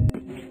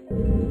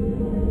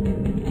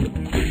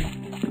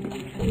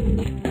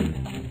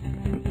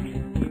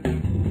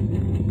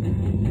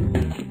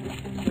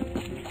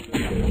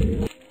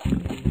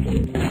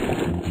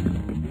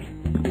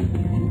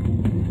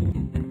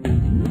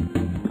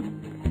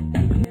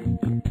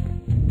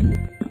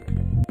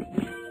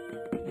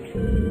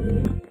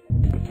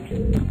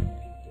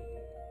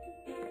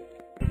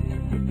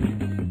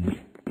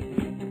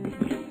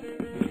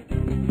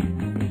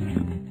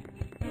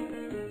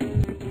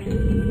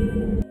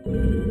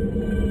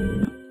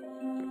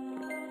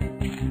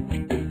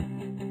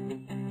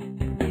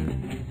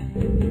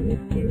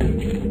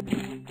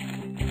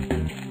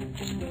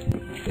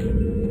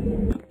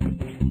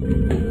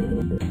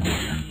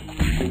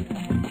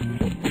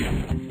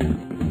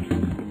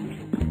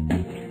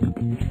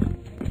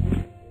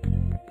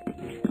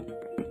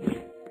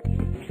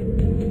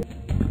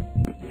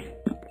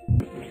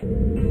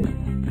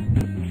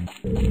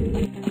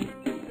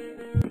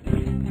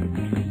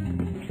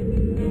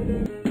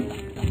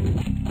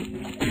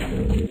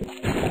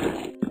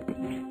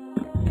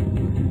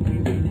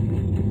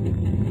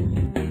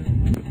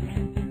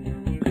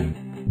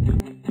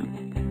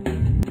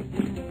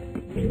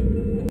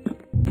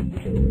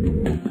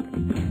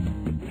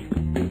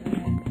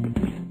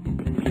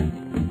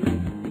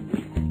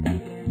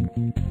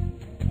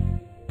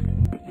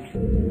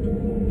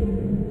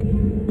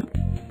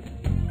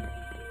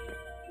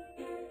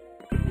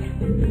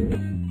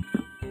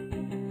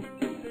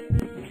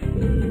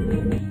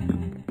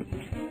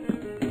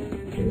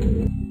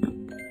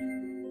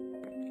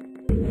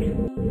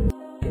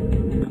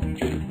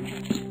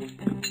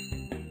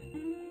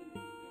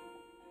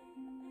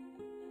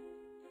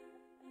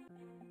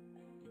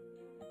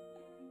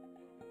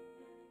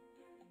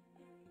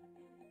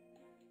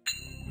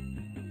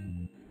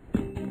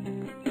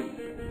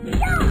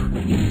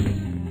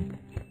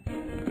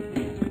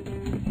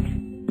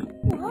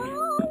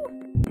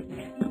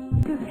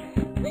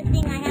 Good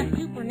thing I have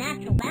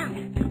supernatural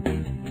balance.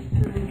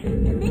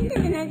 This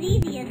isn't as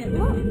easy as it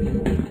looks.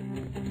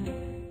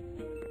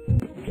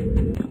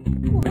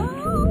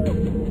 Whoa!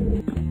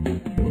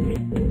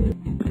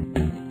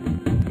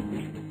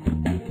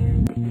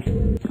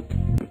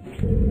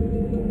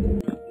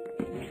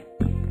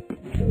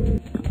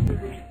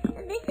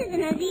 This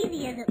isn't as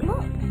easy as it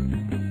looks.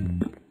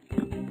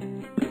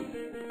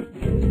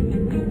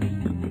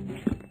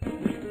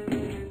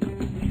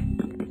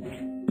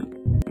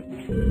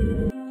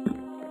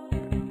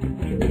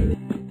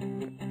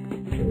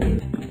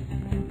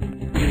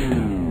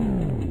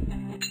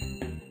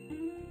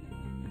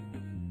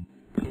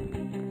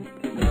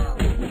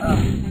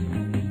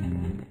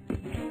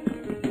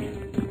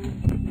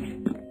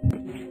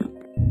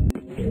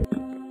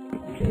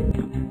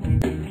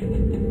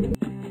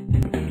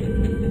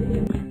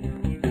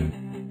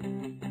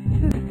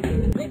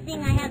 Good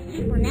thing I have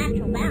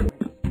supernatural balance.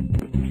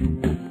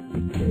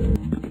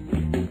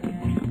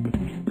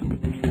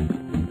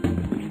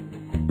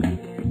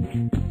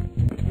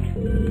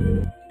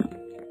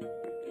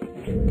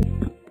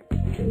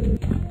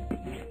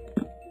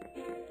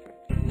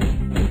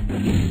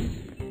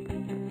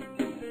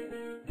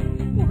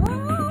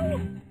 Whoa!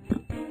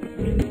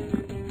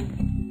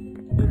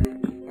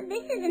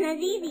 This isn't as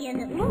easy as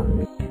it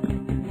looks.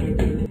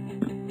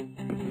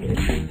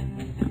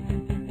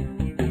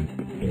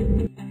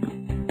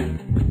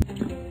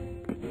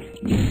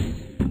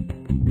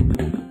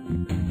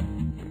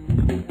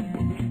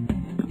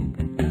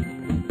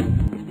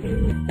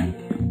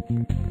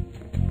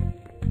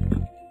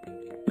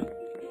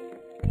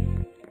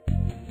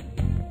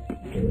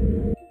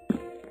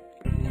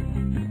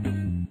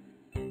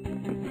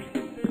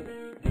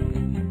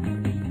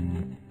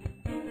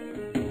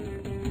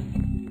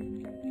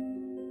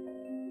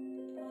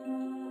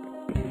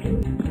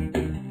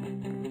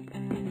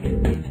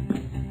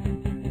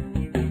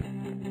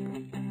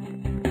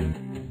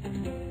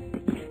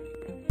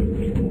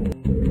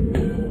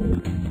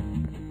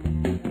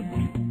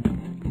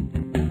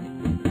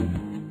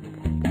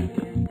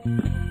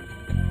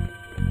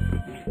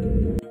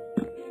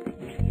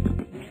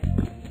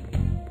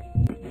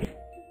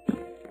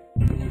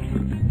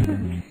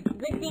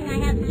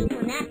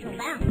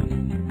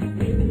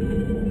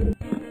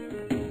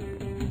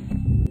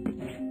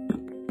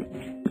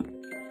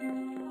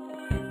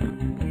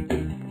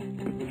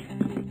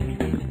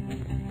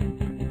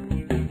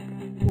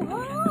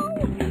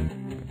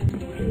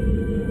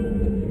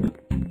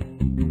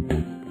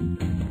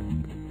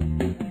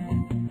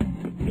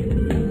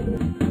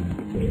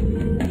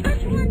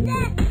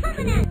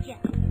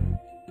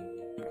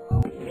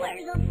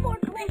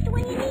 forklift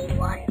when you need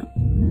one.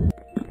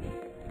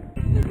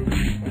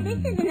 This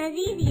isn't as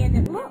easy as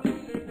it looks.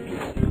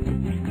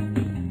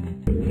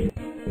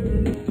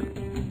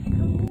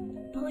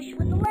 Push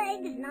with the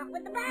legs, not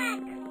with the back.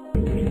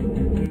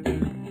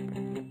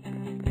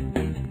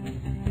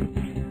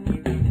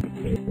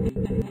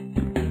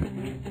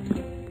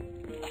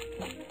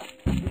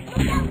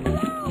 Look out below!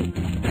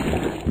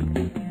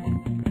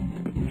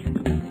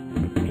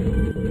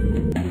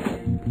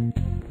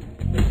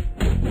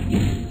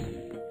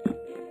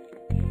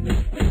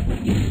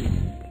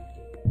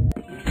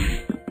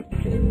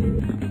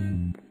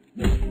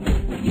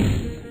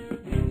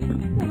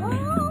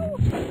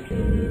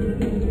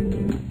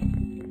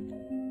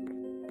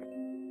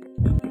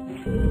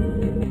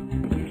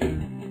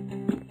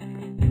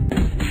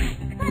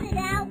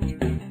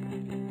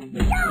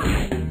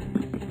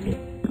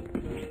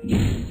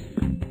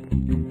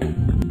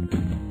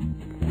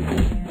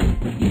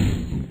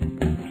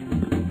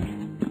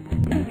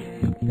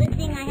 Good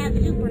thing I have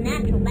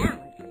supernatural balance.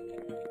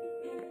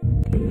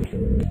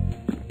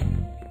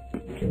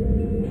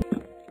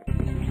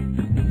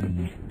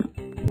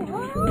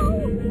 Whoa!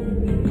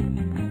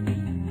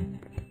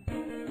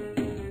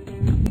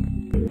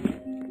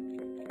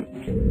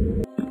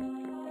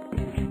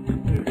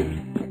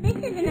 This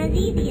isn't as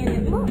easy as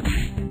it looks.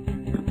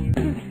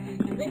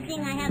 Good thing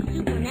I have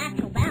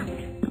supernatural balance.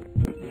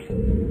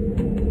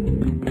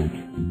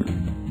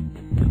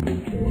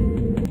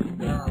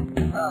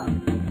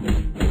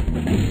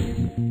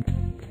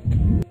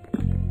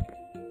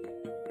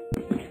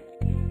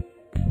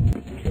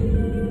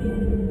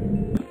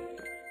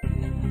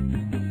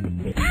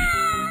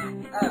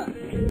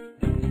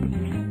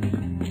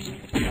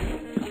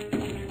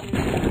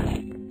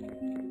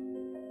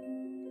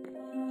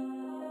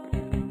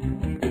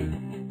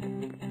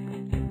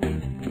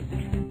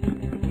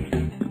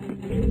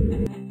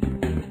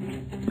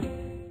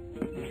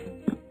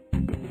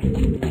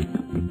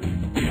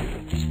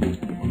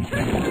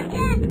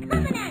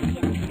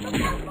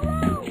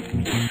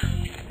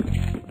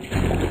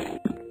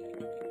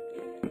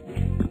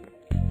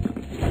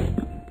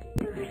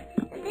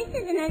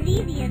 As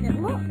easy as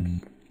it looks.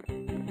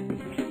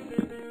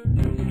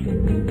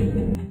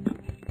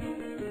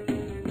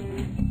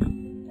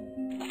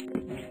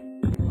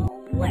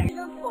 Oh, where's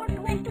a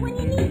forklift when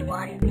you need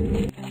one?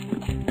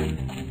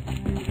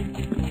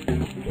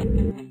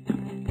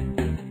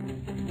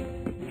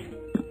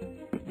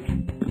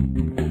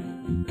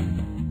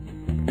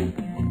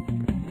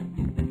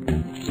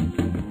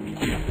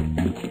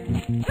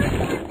 First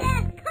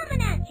one,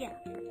 coming at you.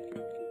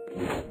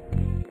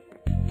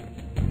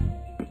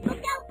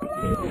 Look out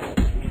below!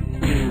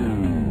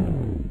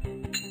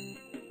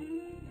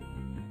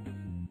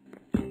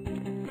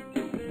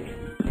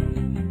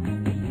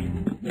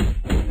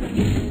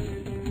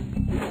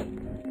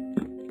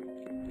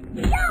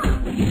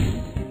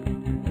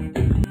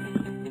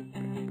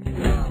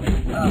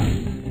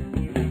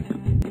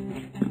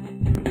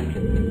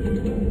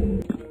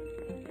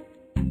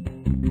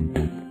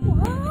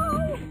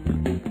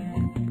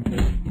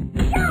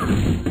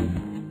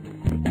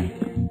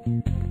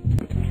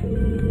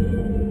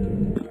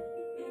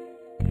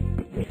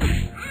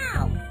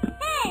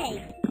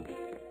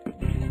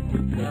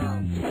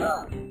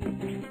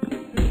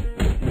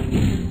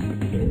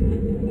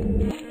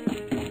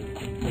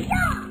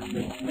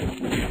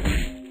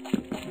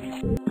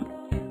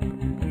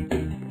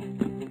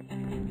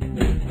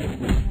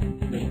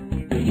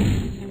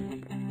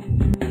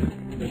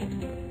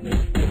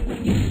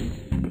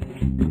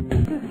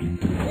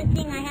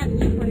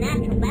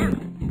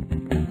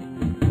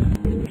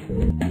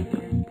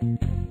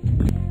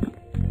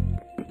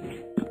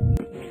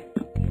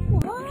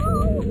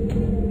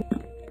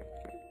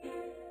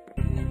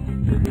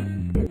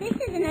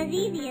 As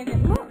easy as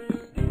it looks.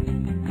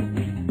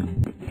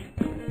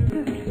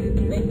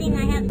 Good thing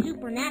I have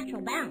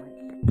supernatural balance.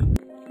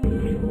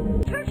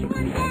 First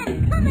one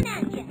dead, coming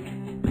at you.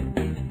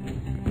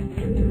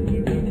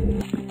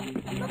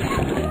 Look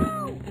out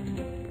below.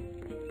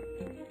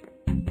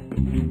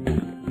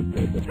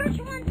 First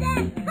one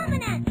dead,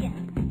 coming at you.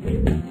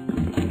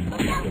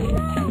 Look out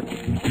below.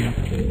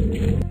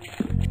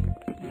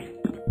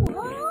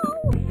 Whoa.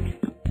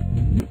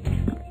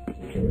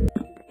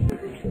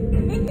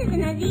 This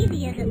isn't as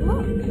easy as it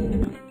looks.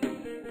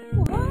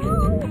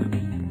 Whoa!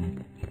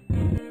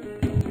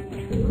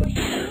 Push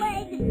with the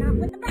legs, not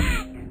with the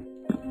back.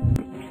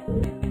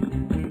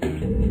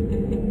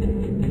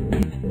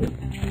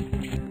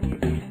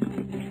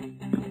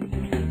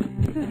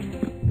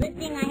 Good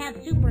thing I have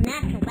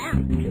supernatural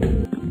balance.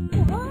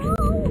 Whoa!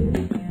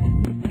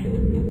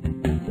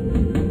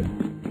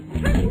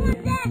 First one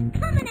dead,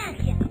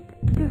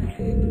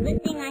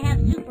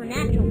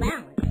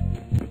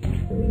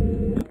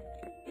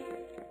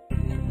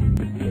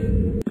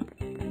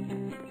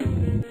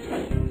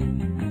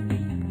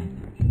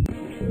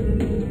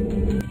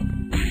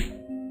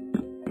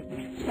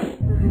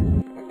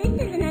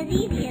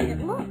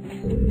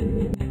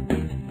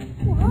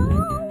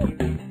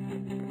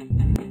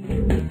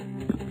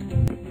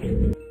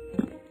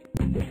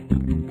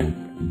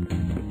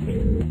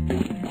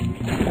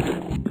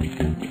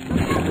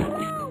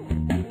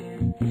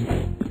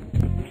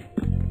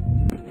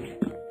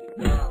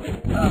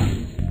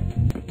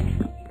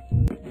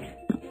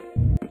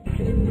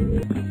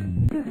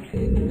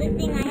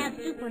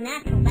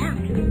 supernatural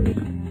balance.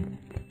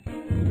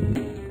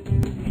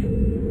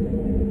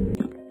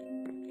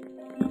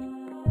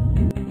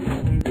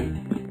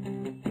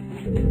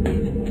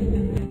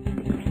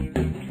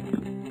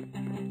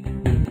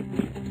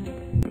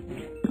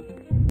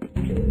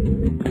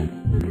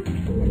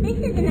 This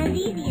isn't as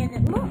easy as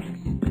it looks.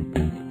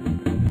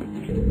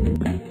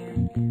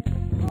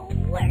 Oh,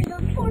 where's a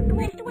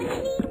forklift when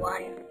you need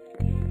one?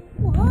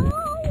 Whoa!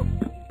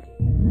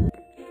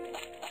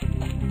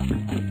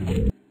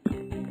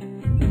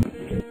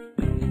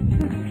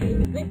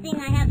 Good thing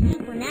I have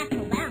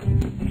supernatural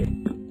balance.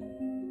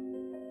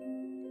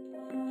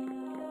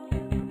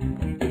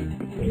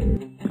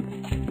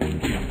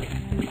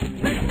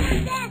 Personal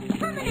death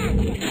coming at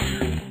you!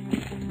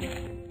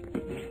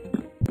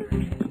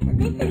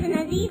 This isn't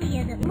as easy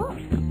as it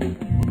looks.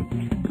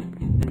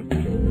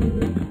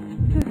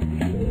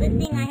 Good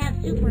thing I have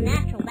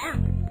supernatural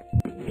balance.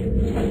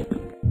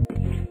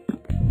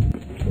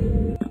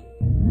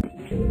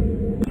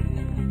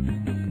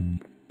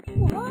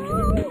 Whoa!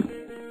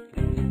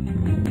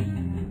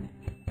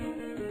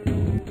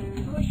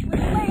 Push with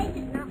the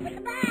legs, not with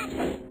the back.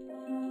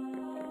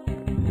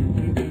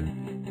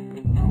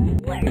 Oh,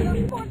 where's a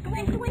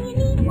forklift when you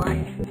need one?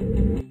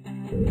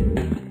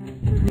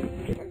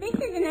 This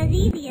isn't as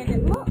easy as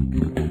it looks.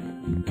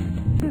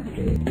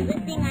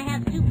 Good thing I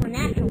have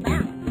supernatural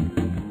balance.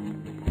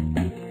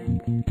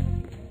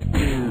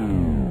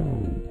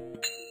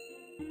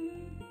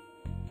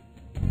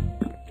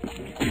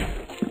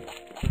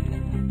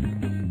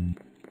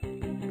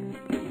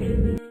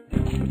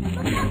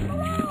 Look out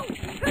below!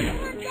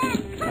 Personal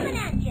death coming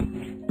at you!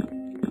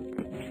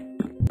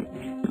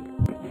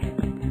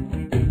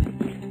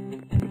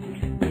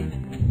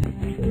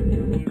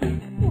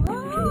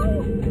 Whoa!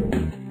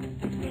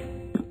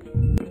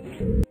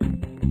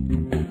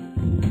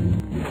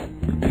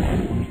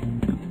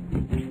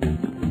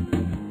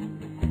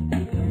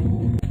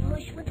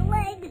 Push with the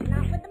legs,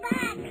 not with the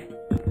back.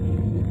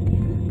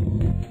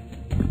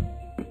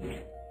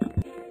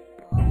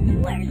 Oh,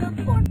 where's a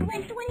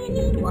forklift when you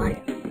need one?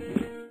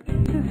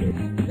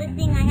 Good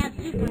thing I have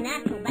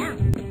supernatural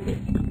balance.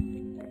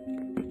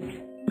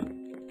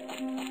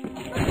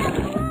 Look out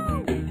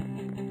below!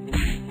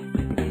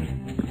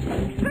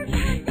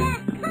 Personal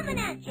death coming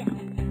at you!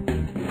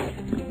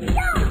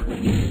 Yeah!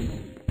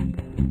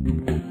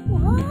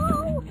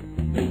 Whoa!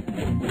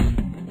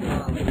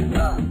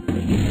 Oh.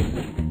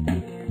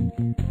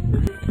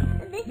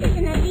 This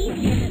isn't as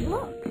easy as it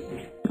looks.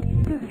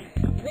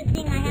 Good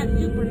thing I have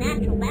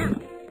supernatural balance.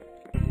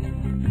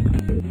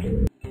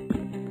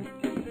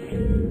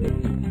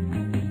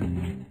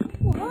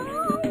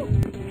 Whoa!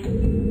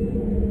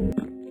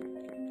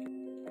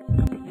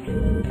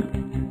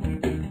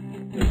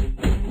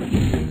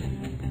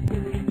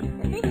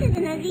 This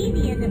isn't as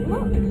easy as it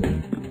looks.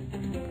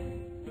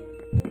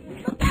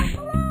 Look out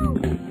below!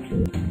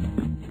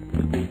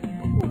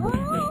 Whoa!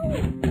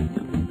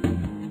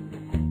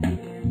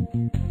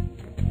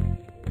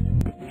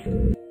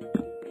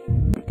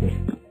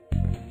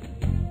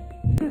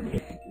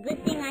 Good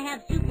thing I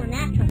have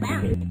supernatural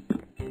balance.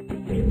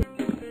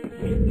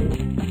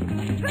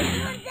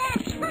 Personal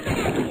death coming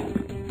at you!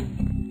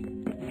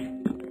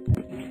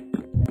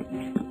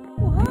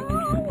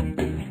 Whoa!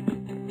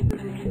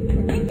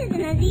 This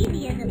isn't as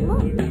easy as it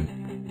looks.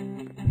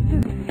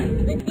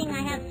 Good thing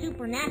I have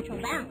supernatural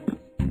balance.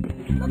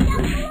 Look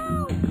out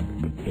below!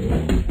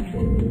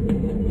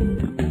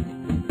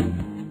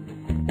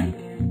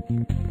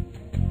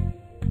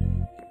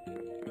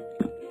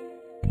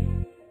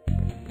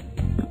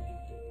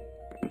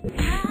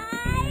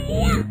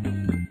 Yeah!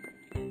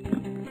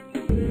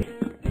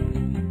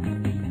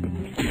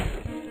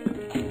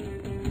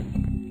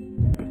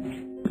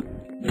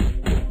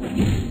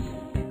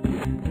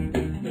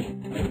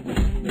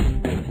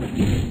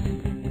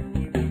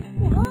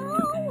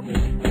 Whoa!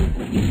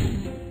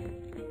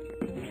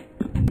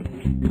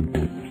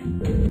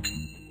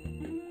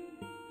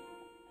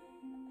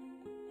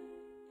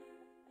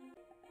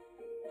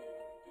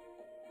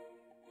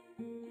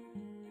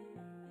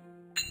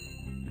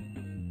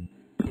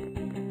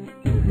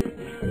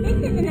 This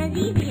isn't as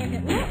easy as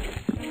it looks.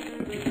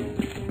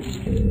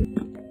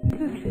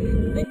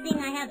 Good thing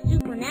I have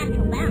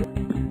supernatural balance.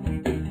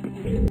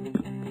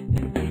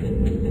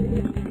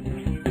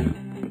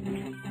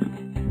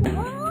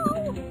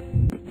 Whoa!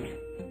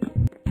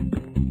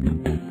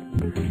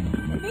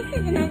 This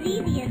isn't as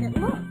easy as it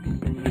looks.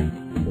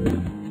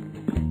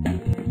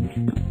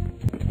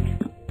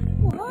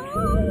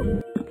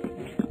 Whoa!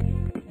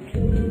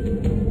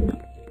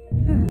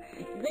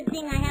 Good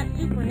thing I have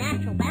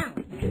supernatural balance.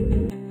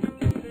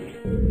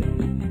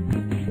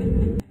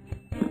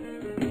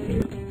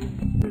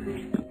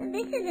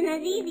 This isn't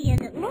as easy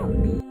as it looks.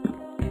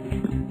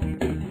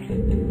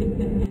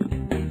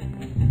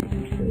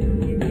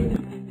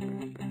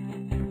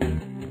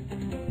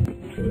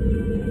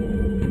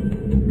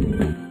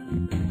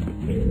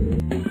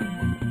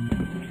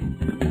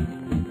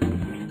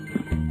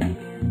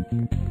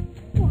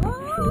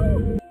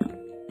 Whoa!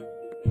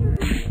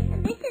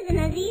 This isn't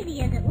as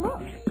easy as it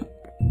looks.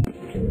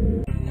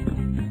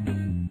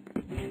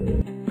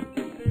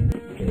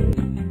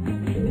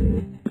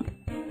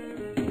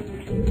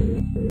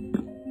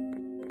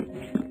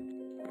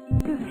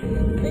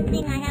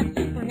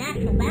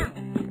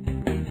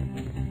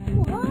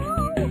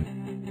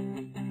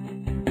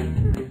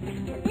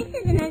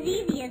 isn't as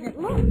easy as it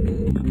looks.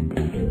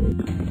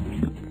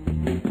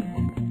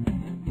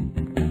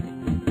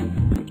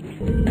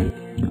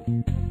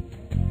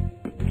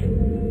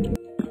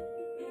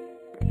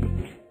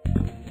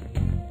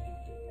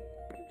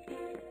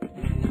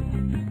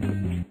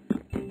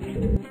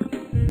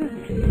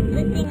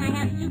 Good thing I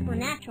have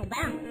supernatural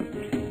balance.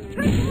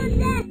 Turbulent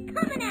death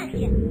coming at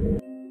you!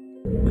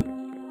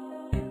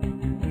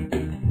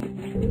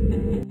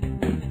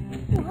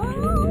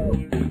 Whoa!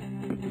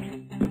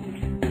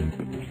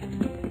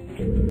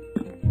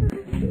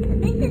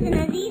 This isn't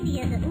as easy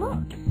as it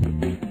looks.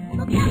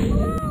 Look out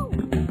below!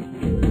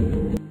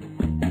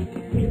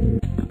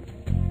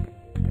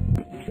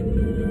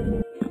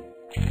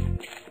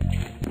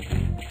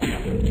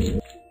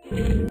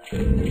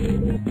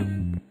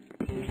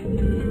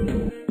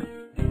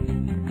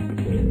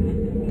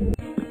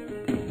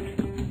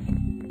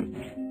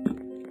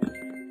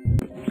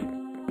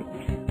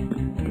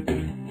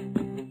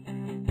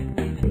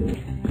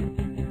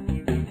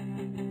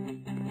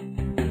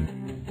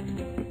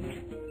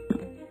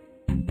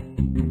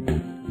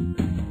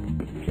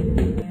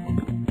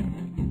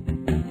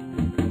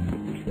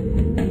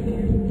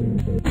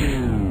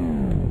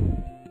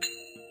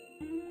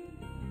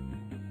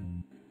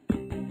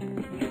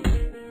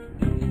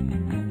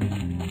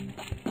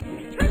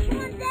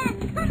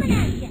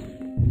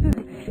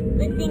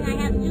 Good thing I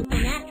have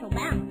supernatural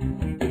balance.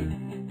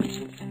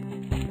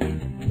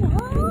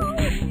 Whoa!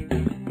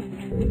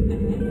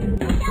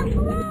 Look out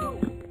below!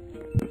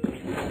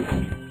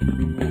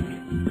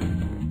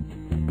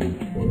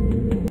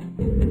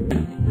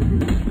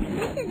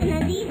 This isn't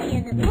as easy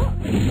as it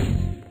looks.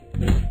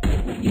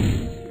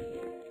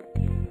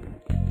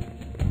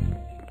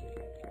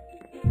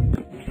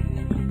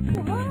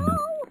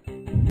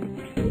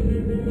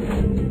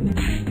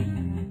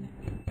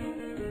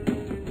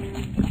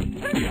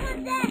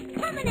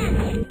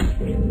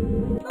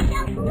 Look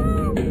out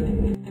below!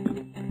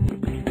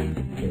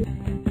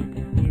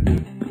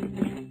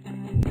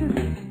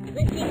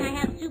 Good thing I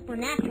have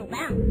supernatural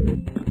balance.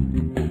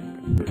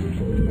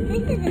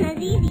 This isn't as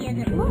easy as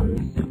it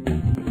looks.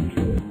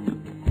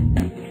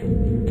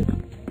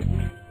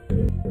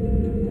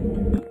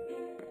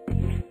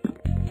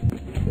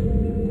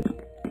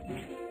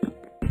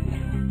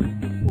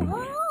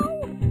 Whoa!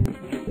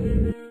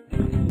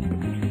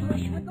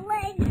 Push with the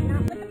legs,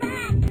 not with the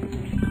back.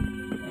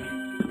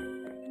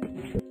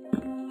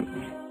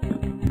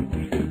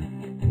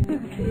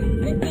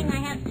 Good thing I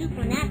have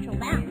supernatural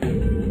balance.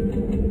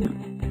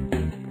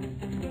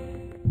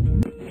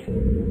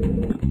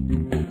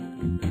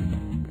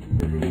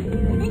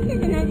 This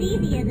isn't as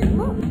easy as it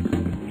looks.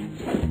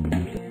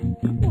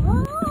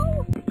 Whoa!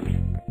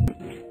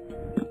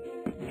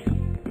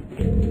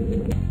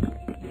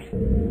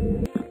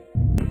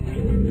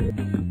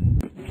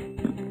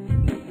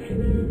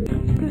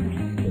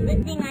 Good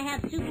thing I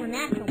have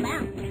supernatural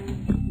balance.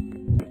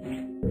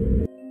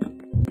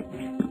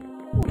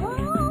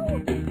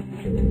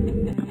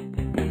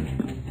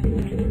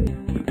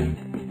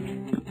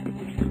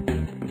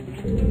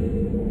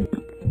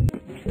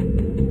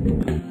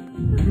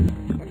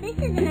 This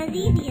isn't as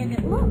easy as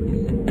it looks.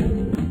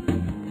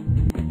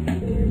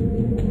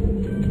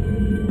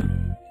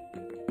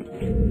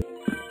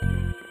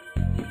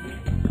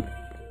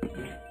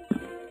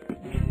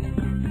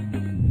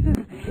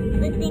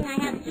 Good thing I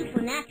have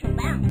supernatural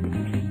balance.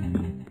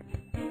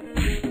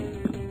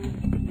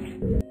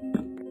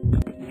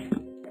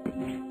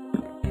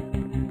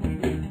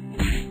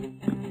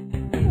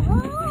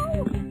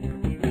 Whoa!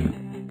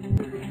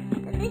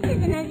 This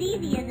isn't as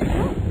easy as it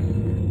looks.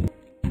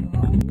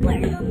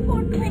 Where's a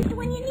forklift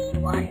when you need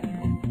one?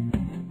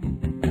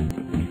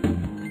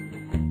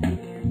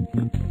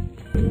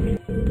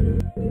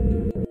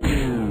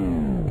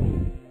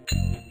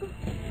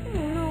 Oh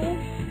no,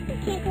 you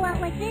can't go out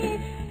like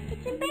this.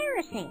 It's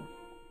embarrassing.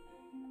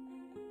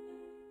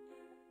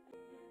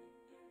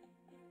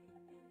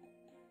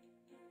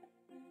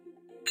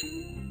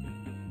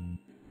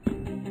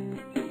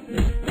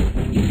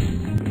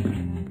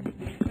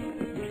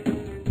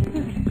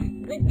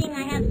 Good thing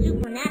I have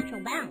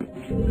supernatural balance.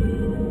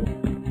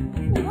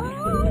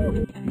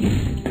 Whoa!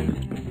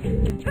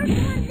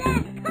 Turbulent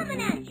death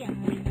coming at you!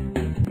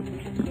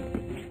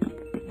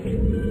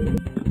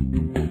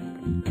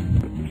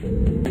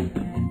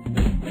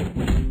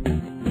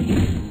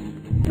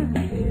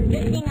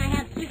 Good thing I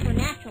have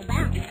supernatural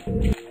balance.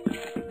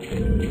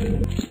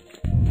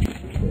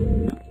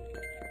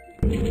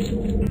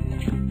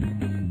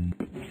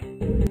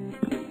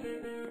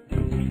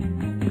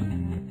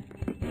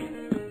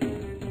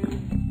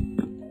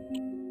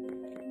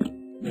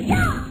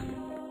 Yeah!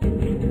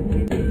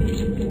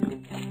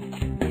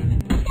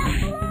 Look out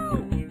below!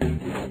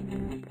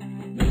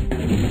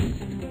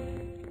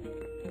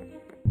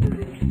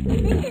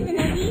 This isn't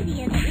as easy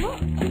as it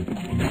looks.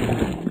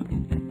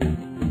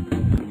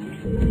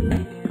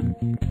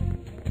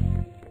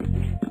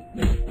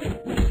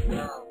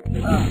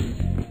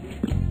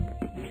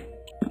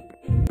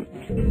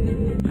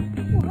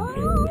 Whoa!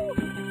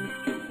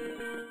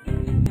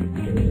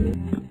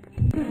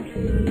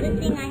 Good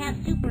thing I have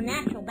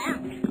supernatural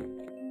balance.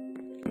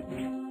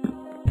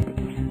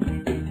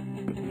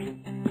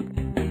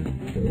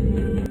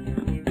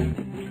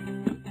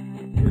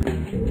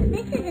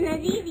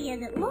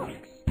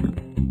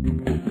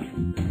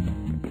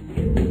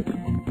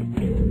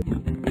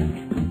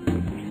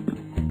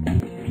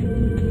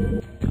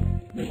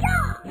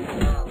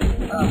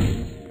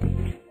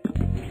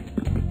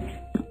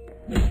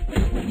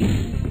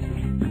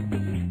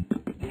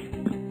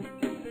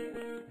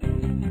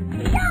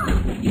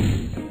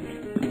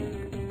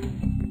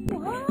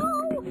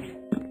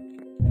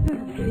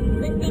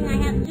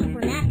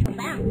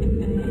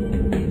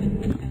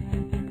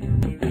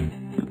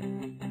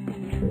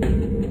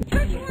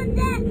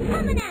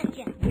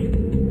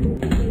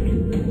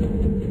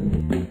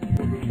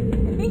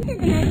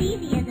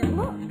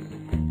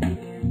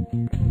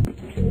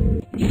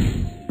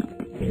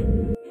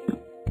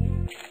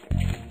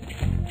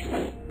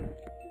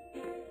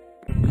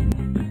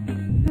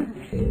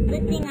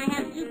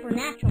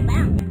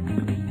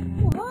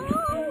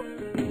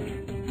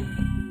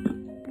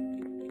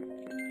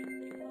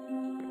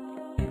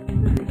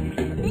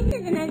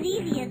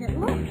 easy as it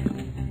looks.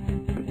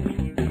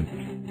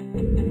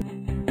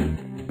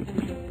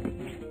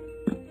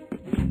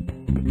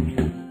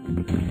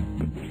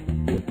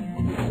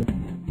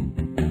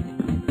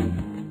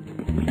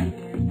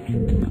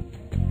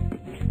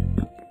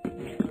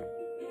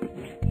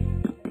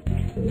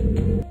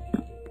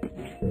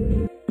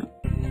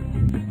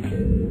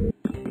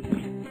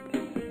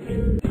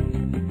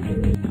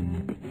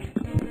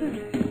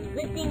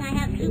 Good thing I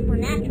have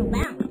supernatural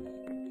balance.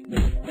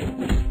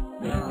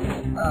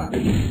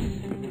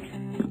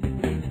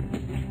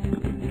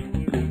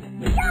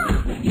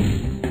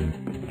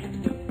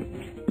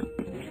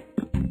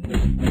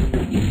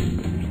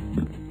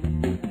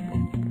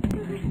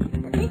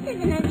 This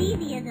isn't as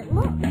easy as it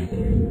looks.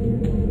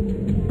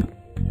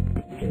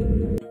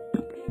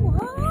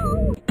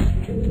 Whoa!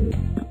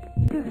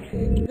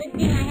 Good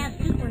thing I have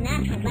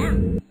supernatural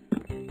balance.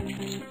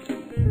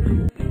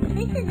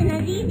 This isn't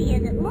as easy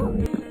as it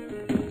looks.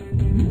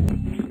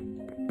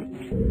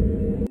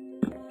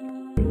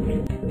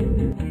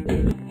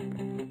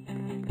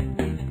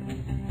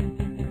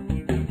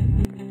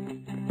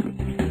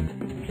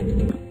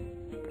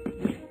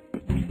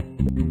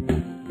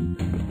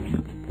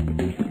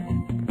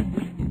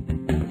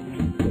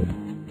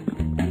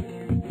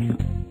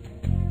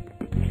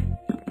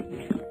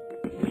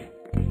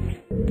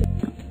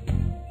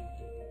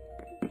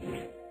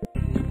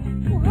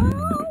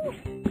 Whoa!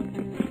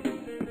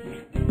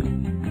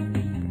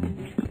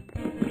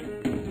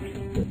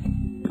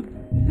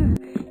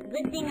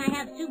 Good thing I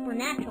have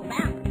supernatural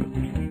balance.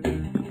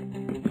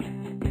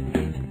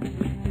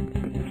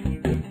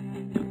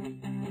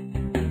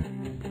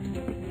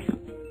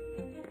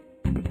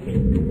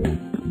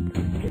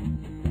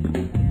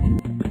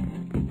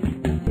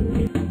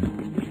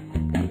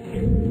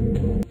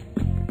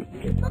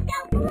 Look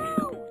out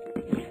below!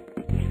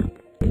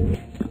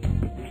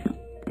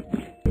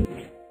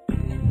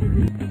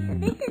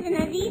 This isn't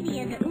as easy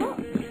as it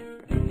looks.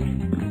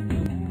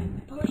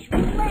 Push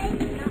with the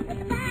legs, not with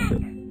the back.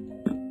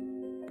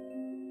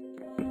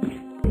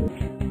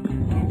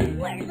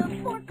 Where's a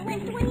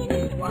forklift when you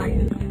need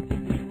one?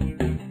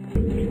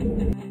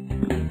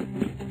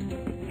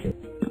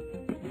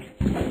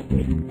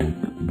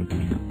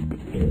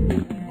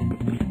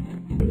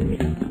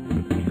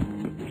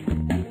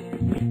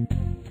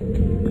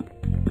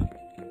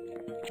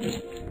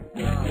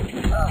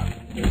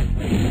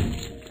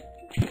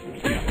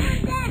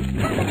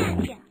 Coming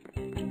at ya!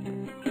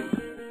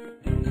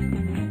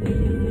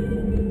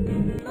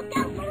 Look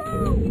out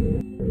below!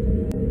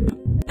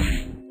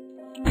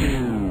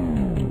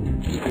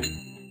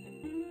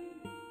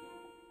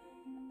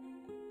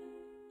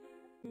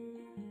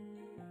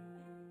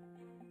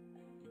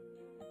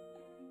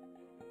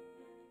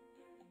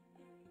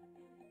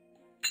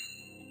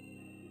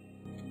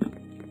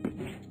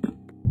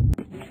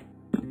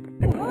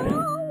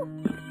 Whoa!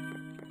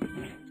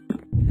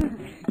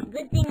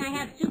 Good thing I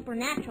have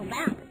supernatural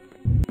balance.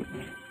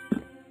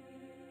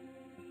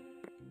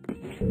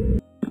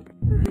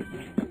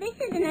 This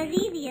isn't as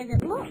easy as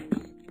it looks.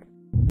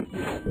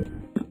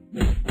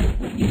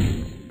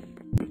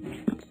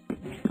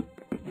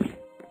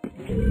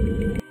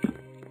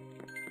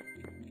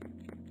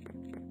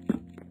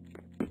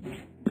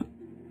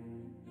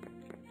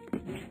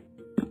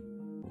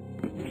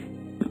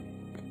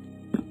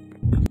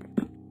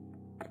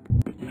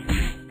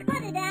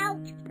 Cut it out!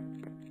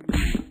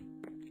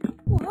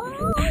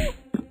 Whoa!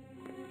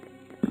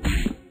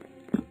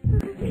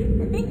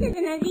 This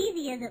isn't as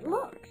easy as it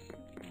looks.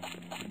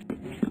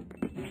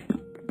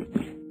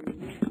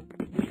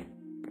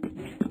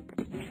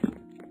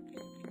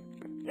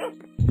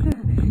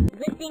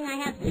 Good thing I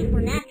have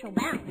supernatural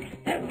balance.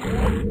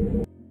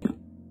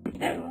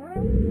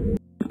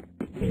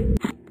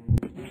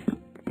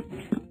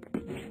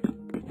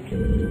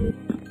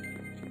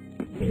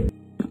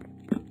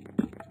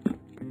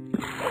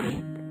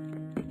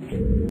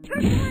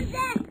 First one's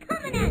ass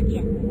coming at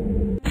you!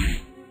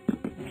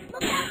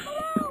 Look out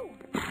below!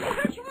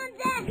 First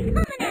one's ass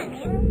coming at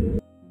you!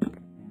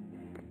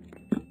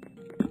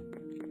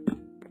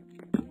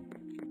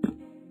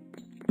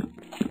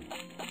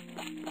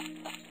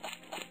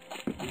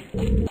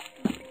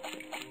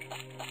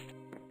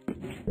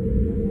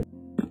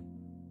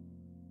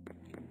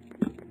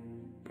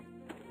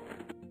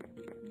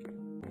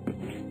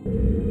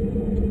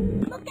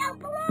 Look out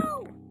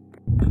below!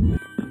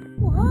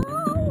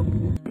 Whoa!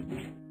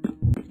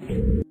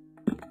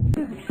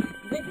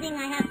 Good thing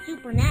I have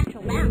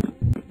supernatural balance.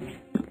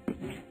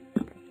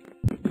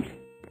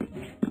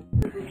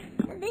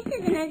 This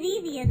isn't as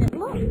easy as it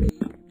looks.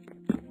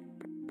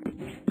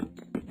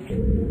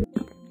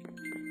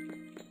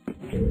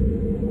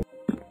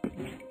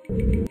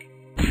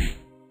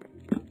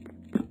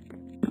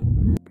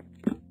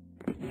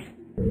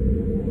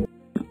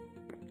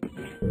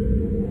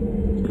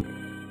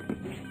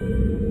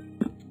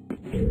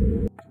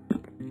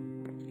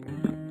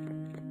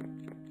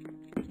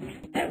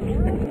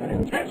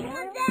 First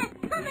one's ass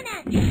coming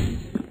at you!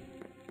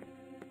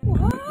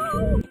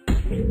 Whoa!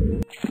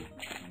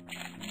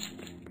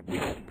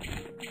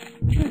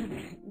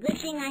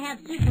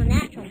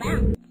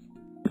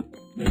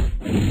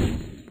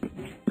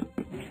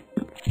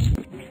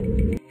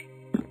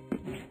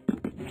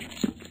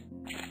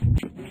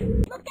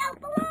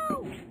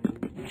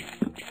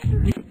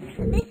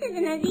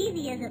 as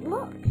easy as it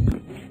looks.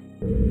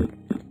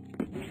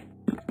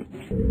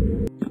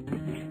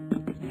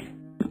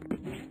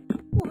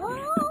 Whoa!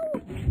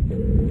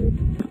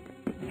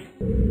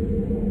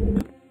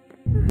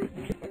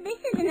 This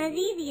isn't as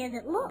easy as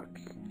it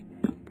looks.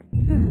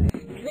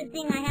 Good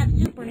thing I have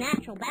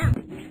supernatural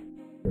balance.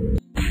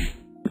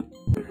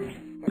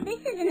 This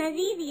isn't as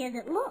easy as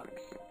it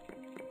looks.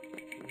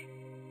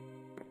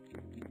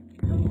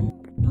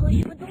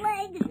 Push with the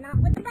legs, not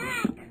with the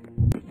back.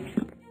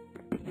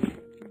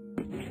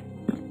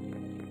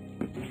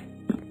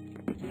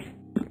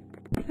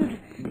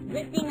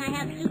 Good thing I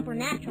have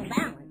supernatural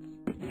balance.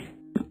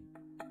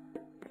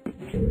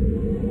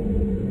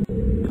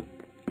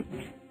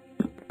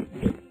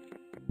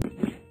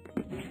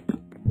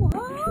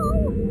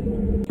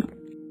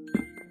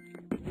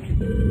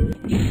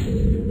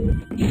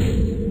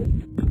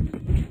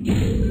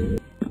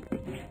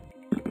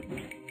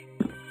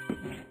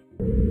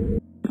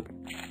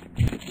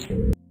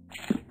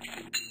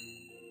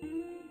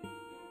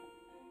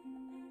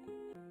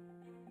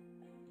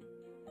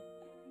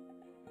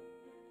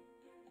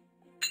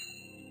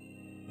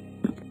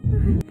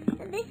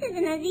 This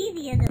isn't as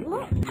easy as it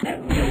looks.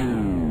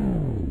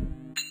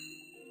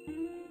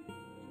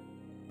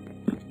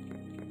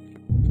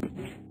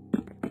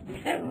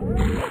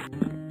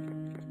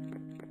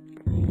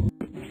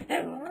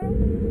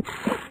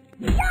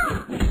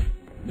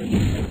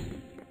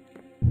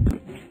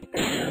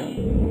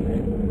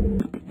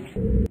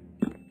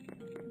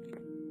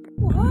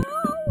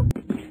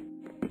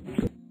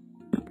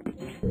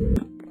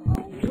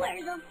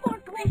 Where's a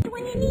forklift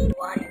when you need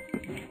one?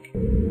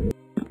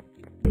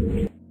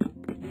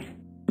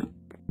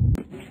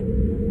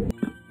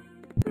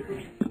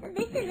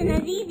 This isn't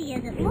as easy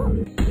as it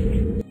looks.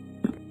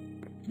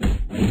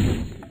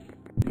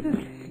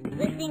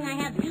 Good thing I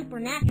have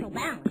supernatural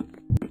balance.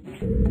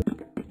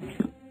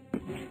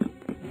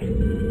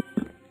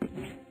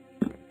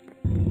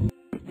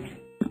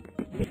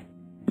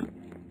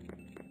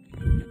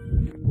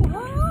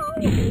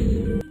 Whoa!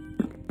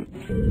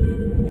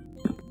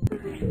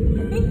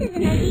 This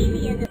isn't as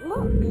easy as it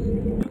looks.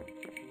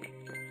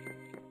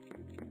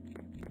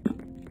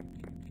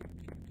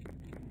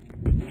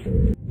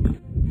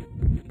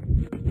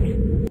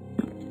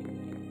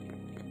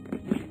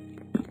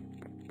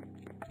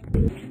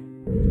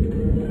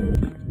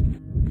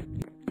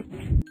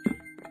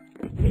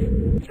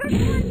 First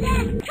one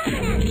death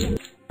coming at you!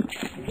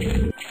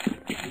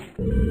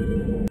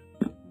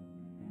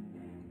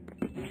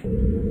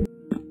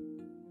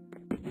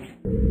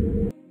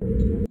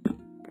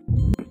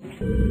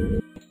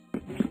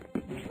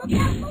 Look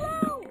out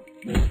below!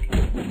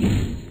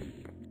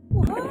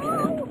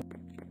 Whoa!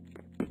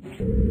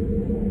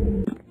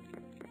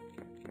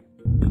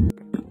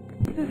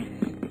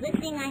 Good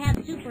thing I have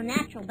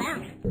supernatural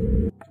balance.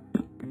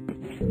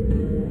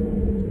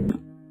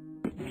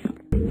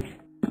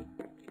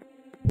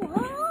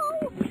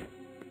 Whoa!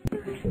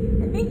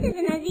 This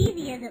isn't as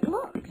easy as it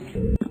looks.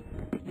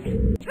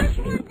 First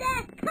one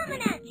death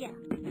coming at you!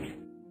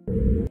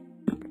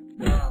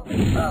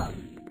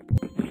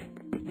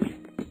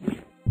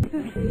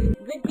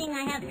 Good thing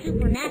I have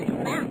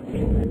supernatural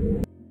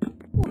balance.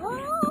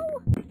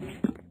 Whoa!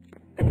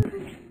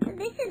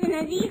 This isn't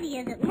as easy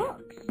as it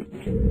looks.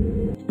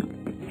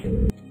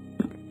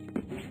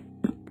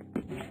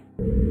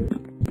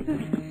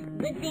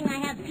 Good thing I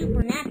have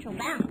supernatural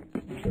balance.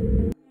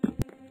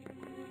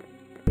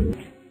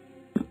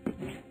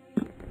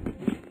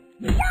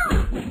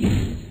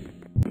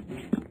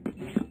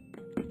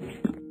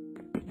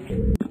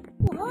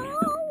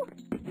 Whoa!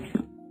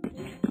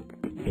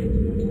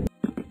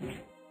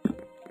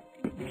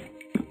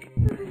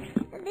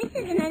 This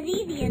isn't as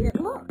easy as it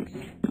looks.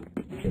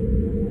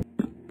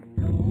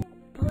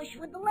 Push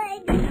with the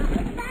legs, not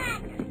with the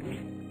back.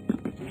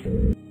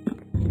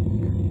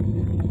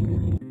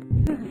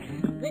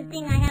 Good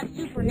thing I have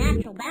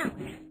supernatural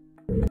balance.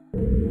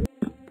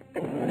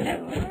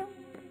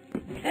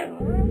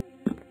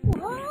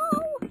 Whoa!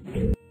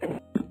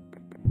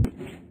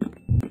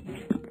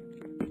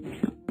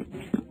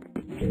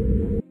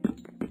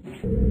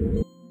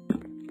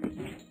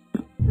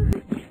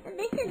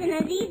 This isn't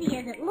as easy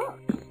as it looks.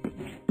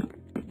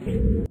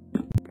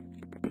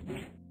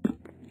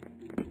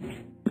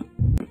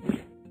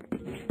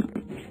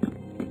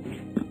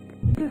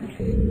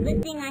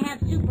 Good thing I have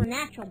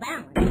supernatural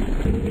balance.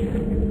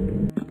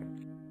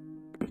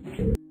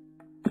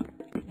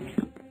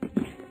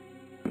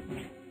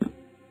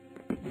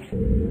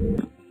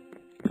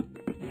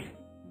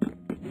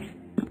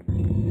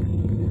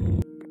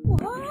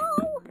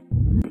 Whoa!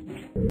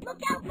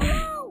 Look out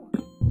below!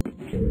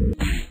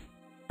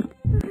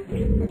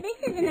 This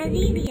isn't as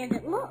easy as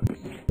it looks.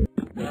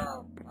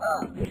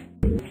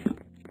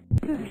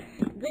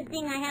 Good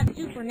thing I have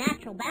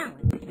supernatural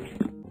balance.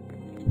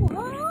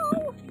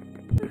 Whoa!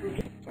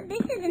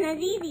 This isn't as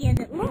easy as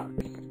it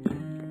looks.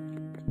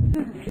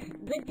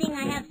 Good thing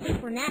I have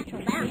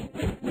supernatural balance.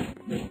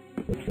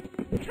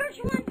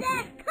 First one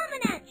death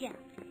coming at you!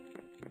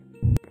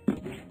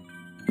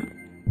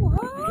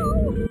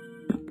 Whoa!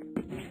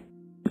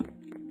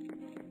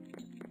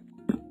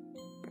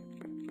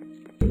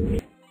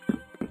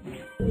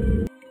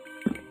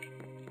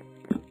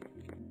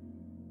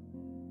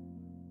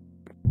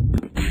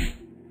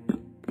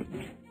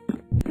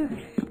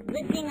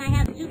 thing I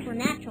have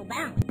supernatural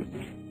balance.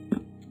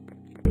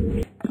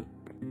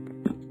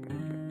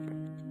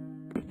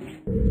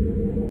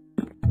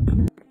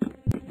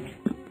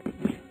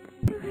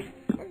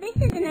 This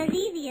isn't as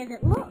easy as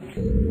it looks.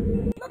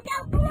 Look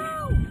out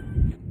below!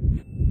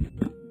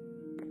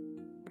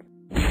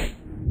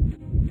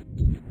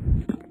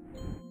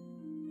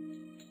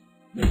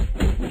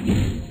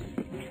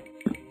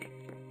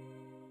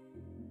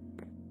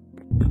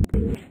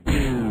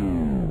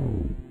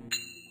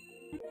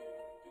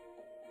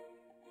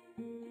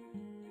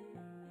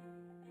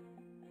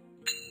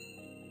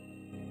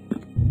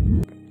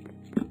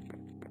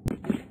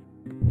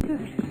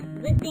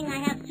 Good thing I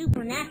have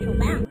supernatural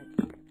balance.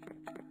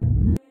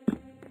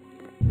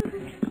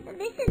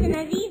 This isn't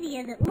as easy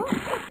as it looks.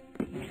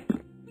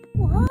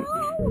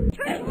 Whoa!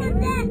 Turn towards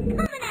that!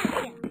 Coming at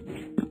you!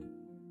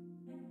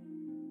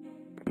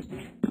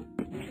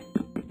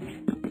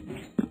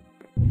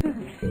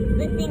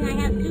 Good thing I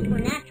have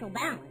supernatural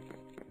balance.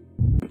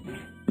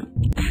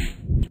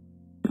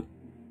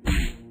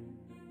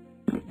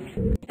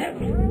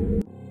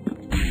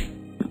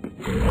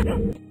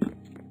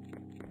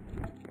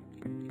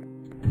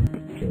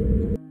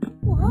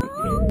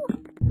 Whoa!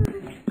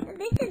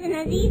 This isn't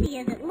as easy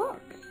as it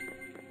looks.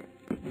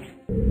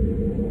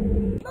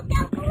 Look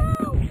out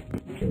below!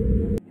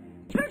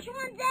 Church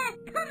one's ass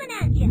coming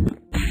at you!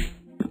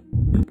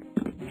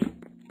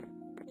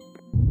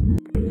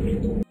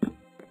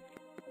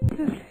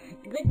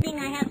 Good thing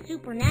I have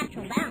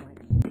supernatural balance.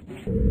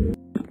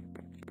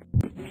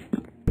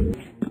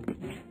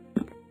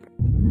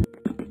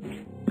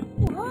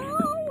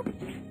 Whoa!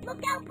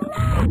 Look out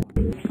below!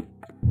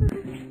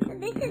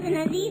 This isn't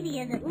as easy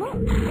as it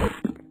looks.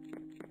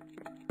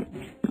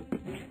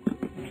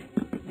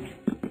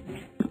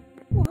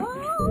 Whoa!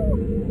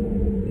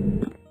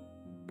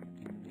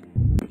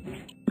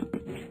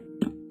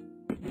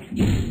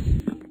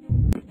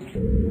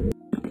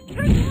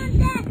 Church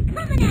one's ass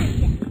coming at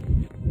you!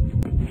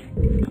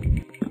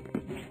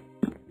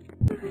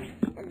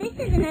 This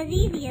isn't as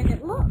easy as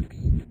it looks.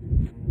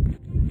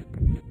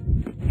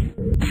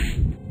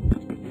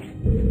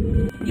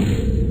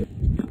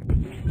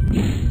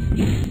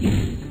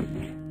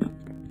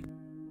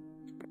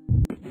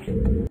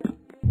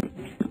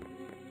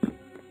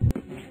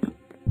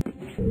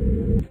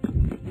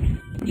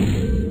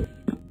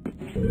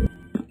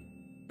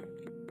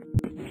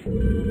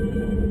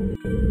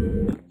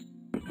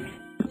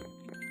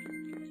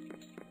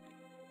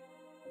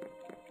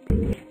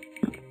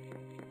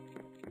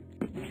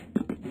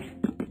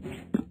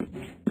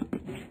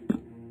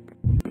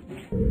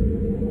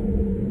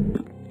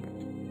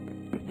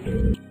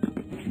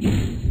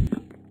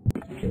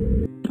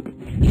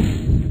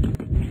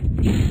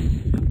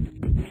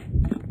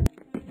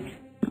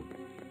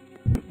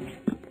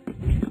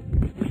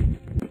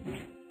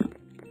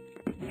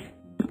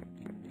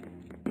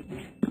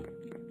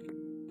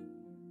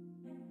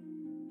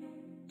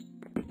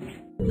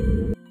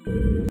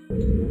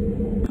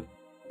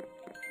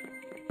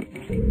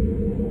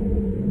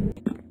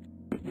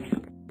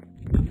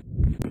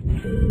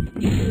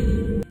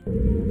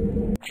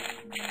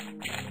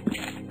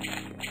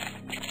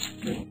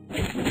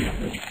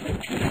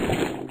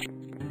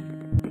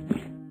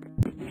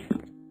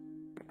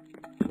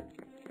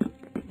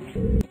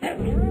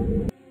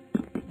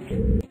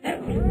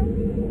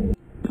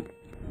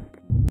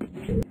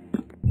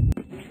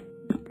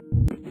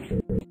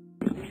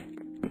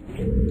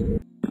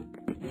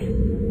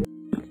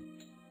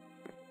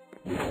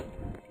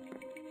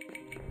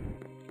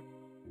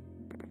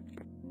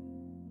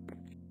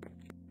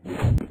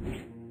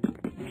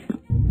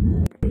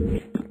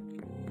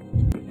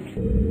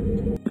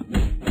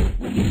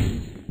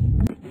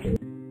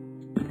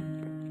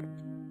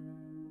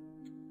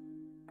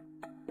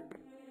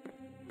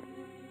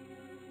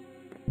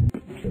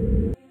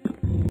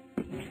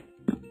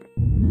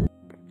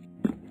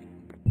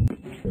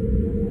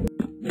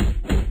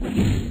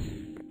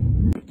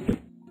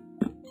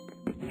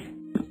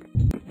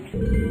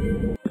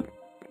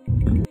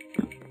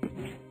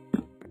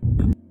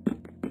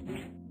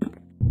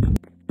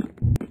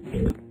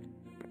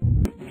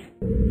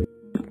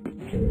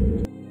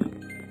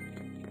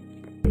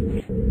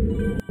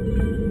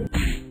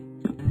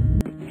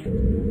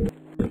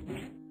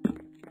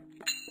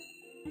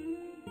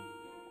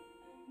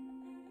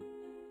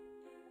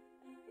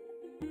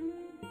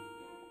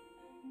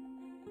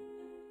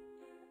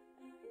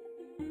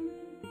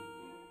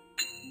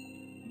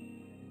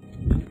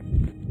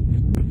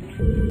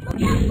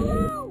 Look out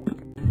below!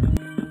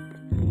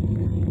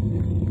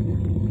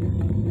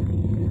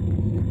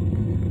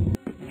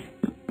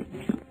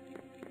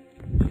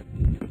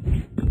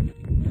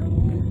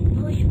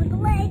 Push with the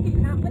legs,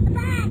 not with the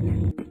back.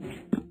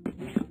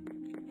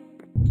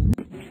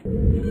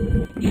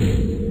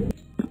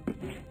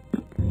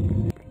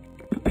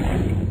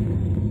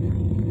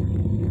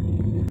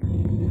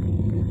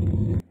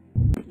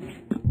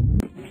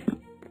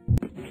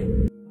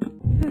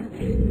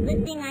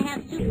 Good thing I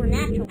have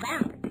supernatural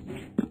balance.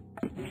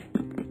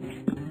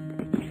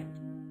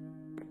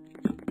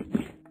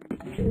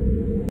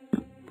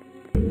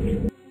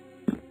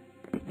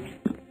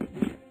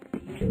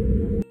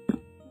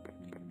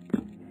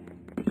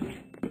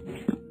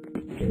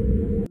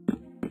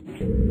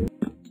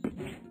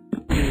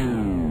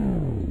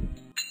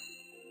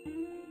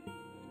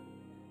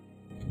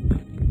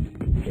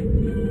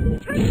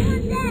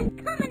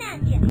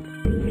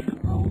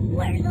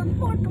 a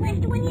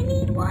forklift when you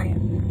need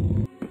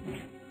one?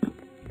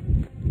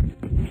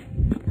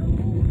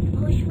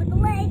 Push with the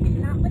legs,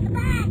 not with the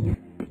back.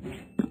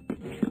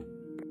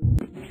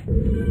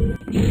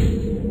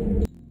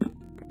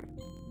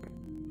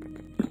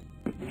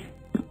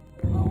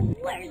 Oh,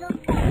 where's a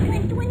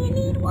forklift when you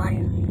need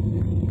one?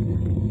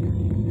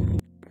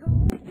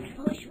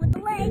 Push with the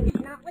legs,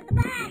 not with the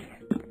back.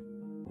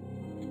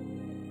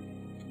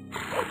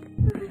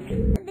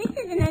 This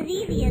isn't as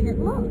easy as it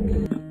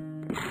looks.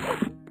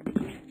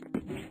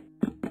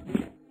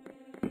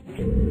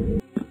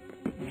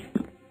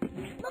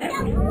 Look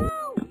out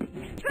below!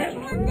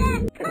 Turbulent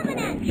death coming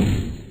at you!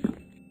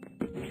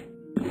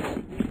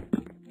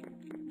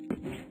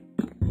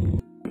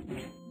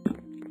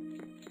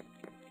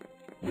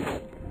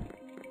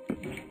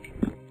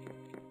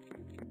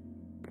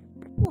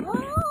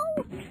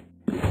 Whoa!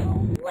 Oh,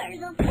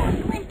 where's a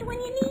forklift when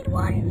you need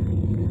one?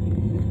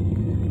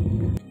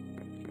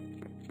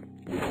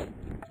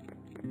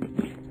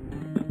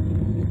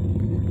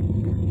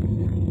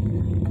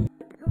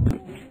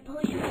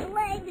 Push with the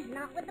legs,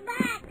 not with the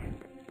back.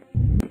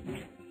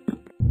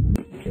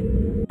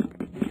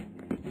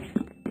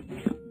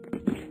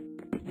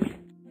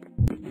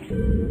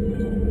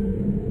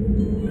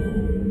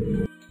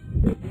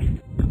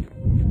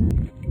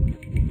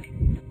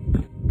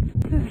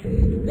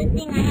 Good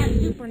thing I have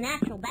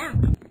supernatural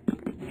balance.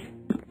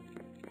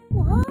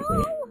 Whoa!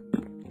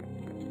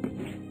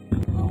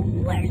 Oh,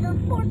 where's a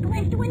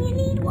forklift when you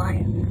need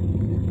one?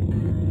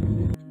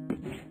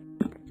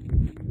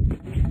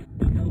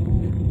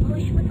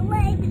 Push with the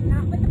legs,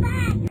 not with the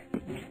back.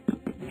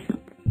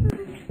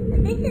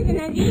 This isn't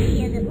as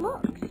easy as it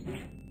looks.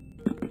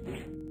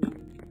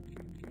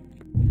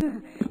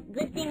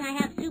 Good thing I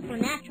have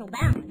supernatural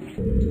balance.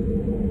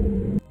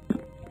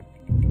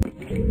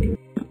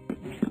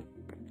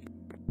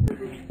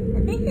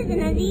 This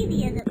isn't as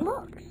easy as it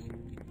looks.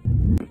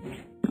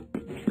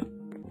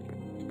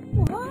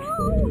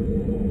 Whoa!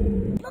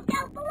 Look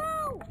out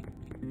below!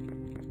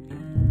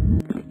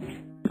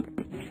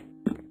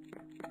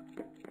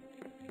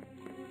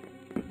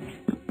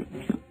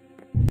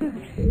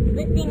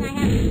 Good thing I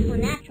have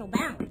supernatural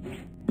balance.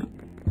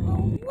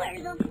 Oh,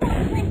 where's a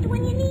forklift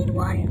when you need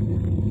one?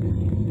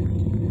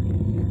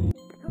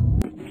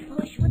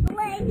 Push with the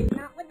legs,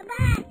 not with the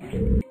back.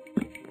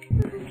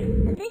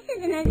 This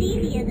isn't as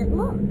easy as it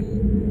looks.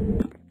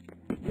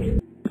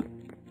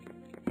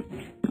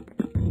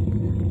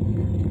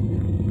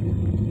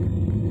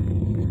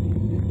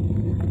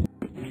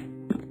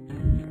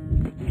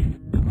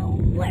 Oh,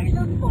 where's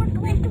a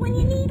forklift when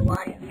you need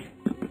one?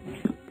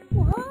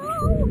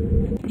 Whoa!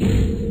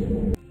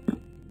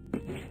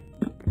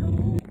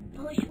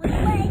 Push with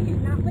the legs,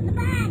 not with the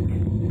back.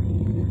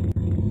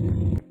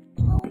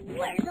 Oh,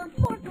 where's a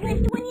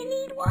forklift when you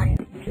need one?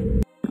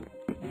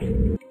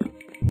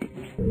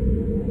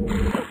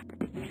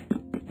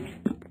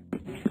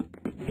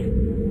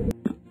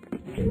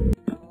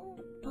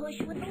 Push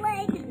with the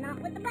legs,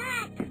 not with the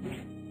back.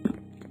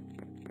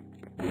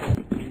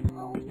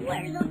 Oh,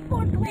 where's a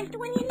forklift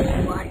when you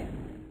need one?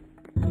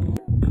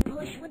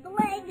 Push with the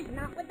legs,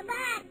 not with the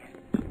back.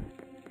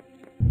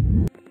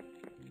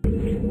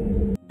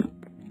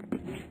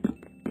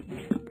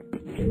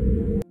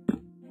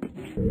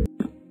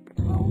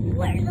 Oh,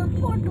 where's a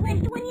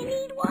forklift when you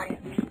need one?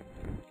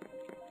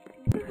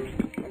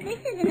 This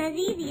isn't as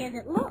easy as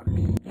it looks.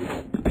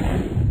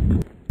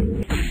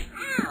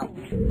 Ow!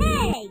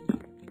 Hey!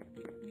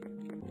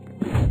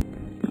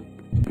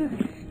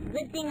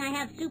 Good thing I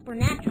have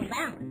supernatural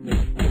balance.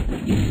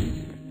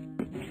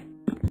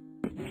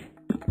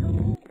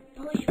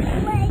 Push with the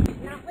legs,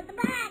 not with the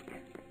back.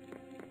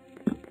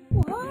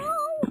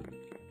 Whoa!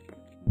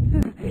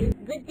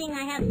 Good thing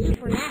I have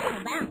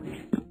supernatural balance.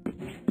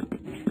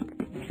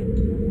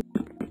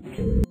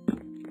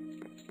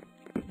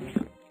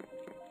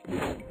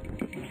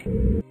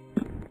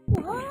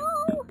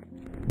 Whoa!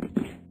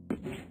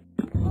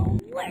 Oh,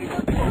 where's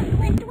a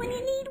forklift when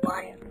you need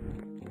one?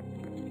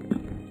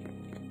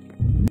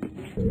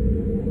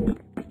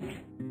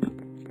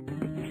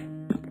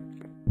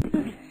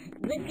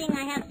 Good thing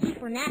I have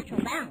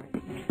supernatural balance.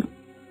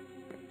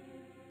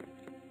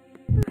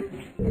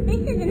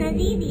 This isn't as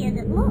easy as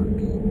it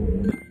looks.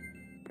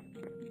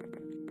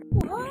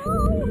 Whoa!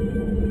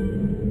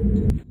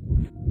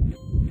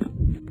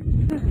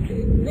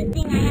 Good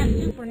thing I have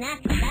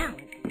supernatural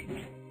balance.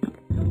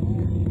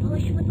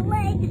 Push with the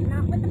legs,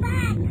 not with the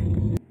back.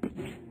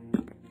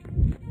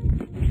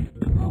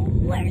 Oh,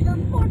 where's a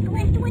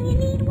forklift when you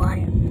need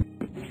one?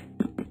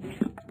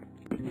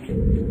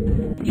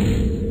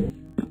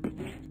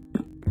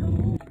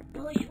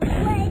 Push with the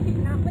legs,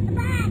 not with the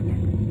back.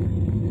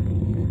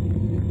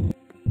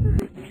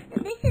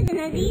 This isn't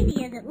as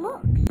easy as it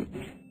looks.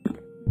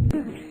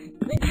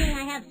 Good thing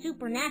I have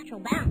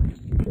supernatural balance.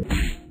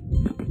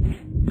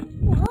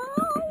 Whoa!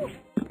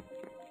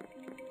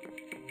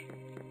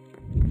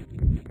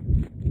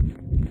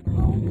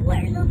 Oh,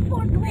 where's a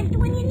forklift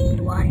when you need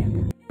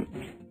one?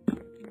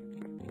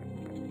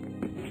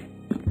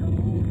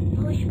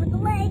 Push with the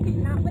legs,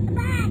 not with the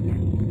back.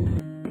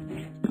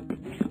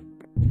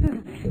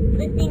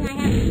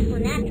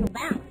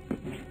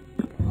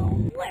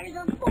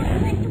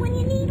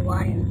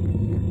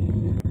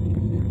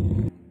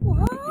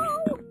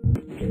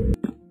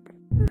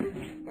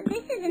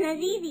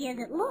 as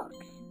it looks.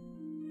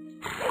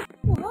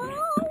 Whoa!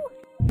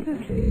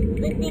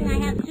 Good thing I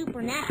have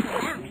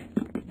supernatural balance.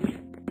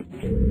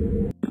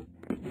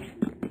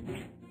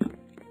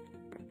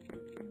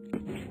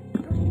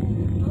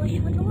 Push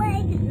with the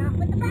legs, not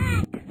with the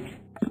back.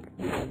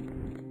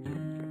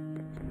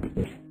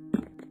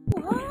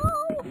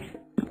 Whoa!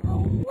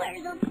 Oh,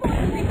 where's a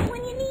forklift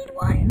when you need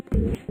one?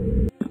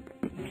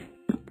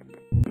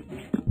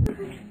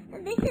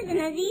 This isn't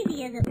as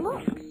easy as it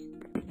looks.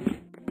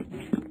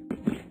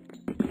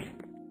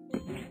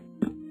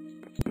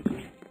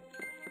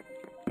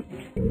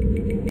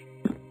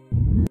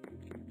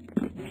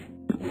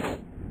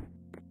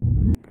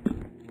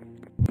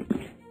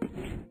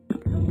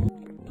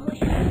 Push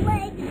with the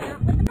legs, not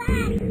with the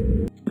back.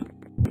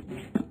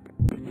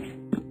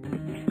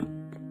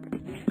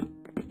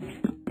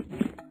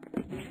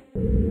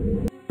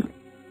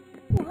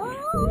 Whoa!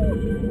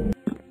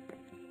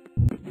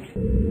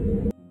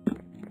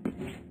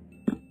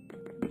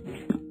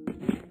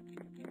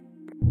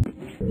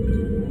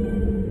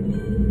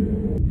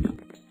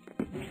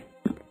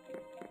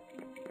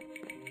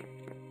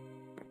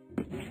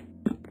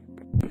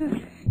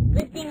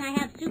 Good thing I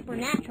have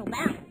supernatural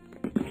balance.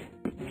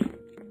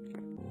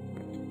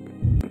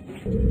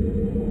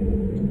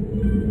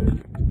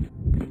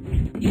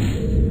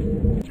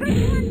 Turn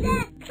one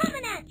death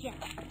coming at you.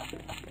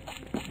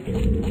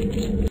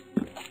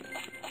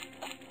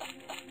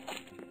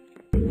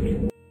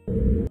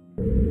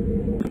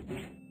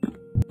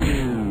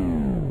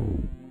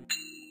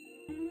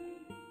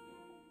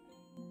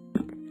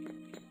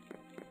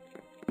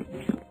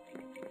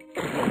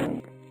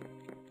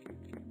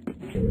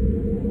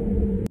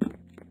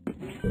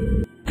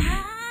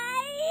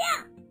 Hi-ya!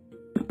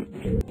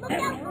 Look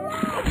out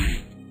below!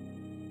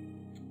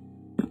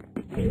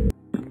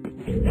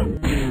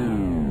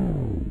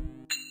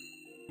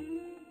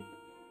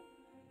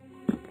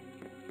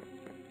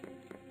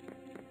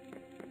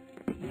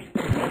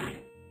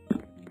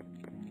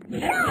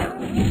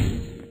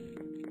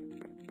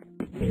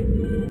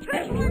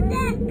 Turn one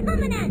death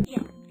coming at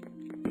you.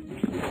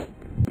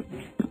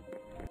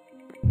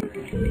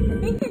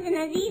 This isn't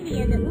as easy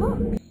as it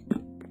looks.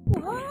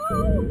 Whoa!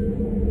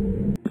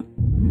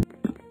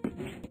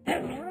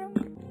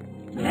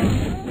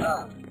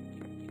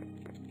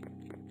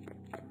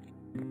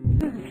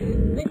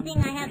 Good thing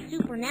I have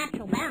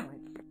supernatural balance.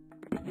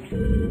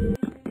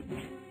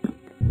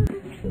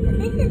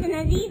 This isn't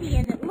as easy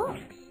as it looks.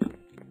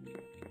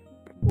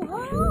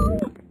 Whoa!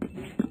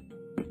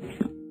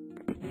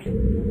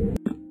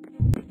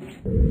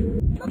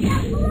 Look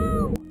out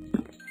below!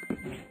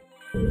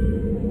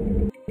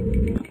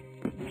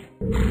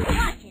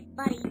 Watch it,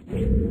 buddy.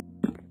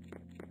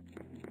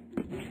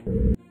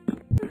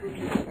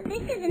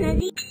 This isn't as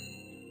easy.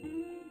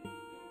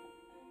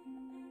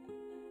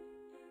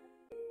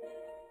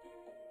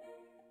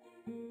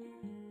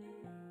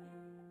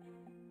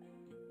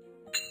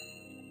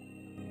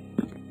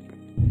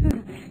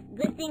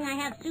 Good thing I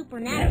have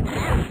supernatural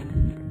balance.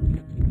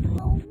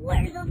 Oh,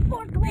 where's a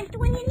forklift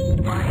when you need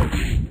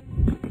one?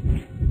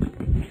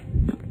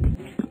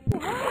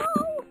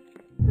 Whoa!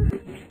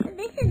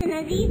 This isn't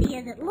as easy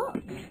as it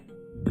looks.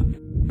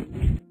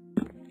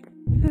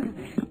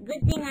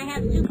 Good thing I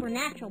have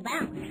supernatural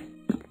balance.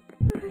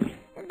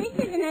 This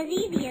isn't as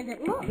easy as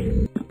it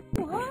looks.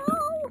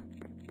 Whoa!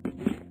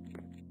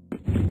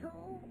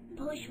 Oh,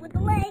 push with the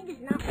legs,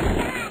 not with the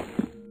back.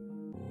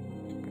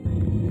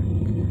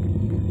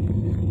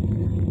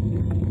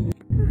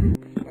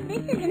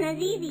 This isn't as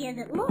easy as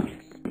it looks.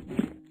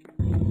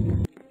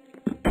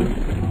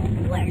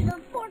 Where's a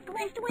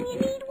forklift when you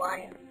need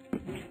one?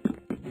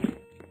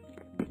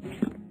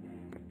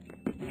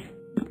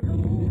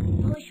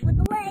 Push with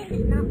the legs,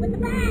 not with the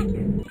back.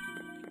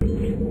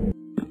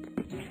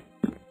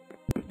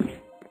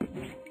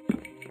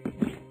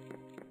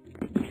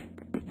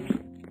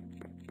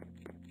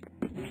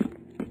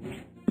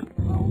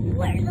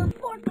 Where's a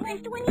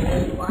forklift when you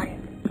need one?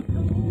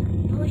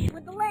 Push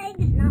with the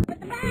legs, not with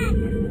the back.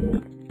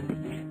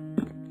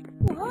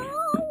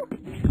 Whoa!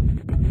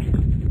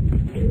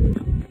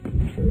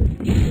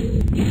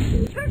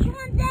 Church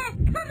one death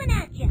coming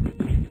at you.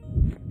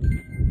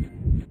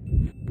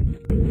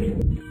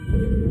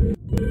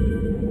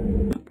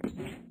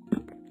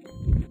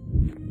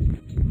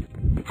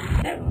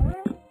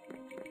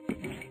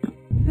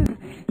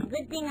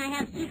 Good thing I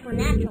have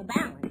supernatural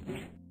balance.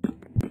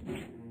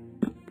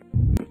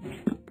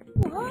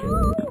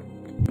 Whoa!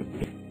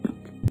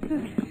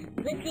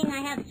 Good thing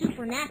I have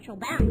supernatural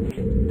balance.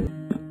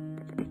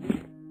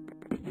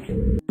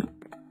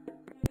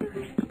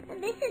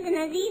 This isn't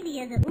as easy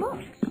as it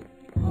looks.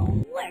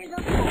 Oh, where's a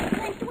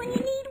forklift when you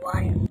need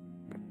one?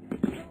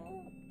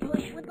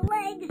 Push with the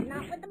legs,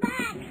 not with the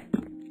back.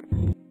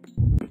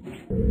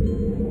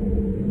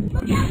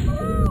 Look out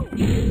below!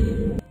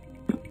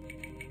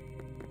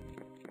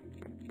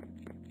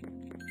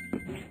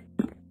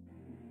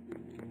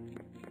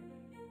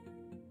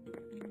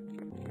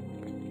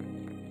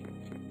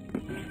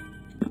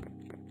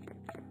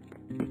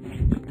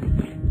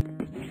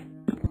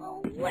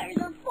 Oh, where's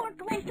a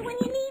forklift when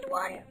you need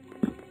one?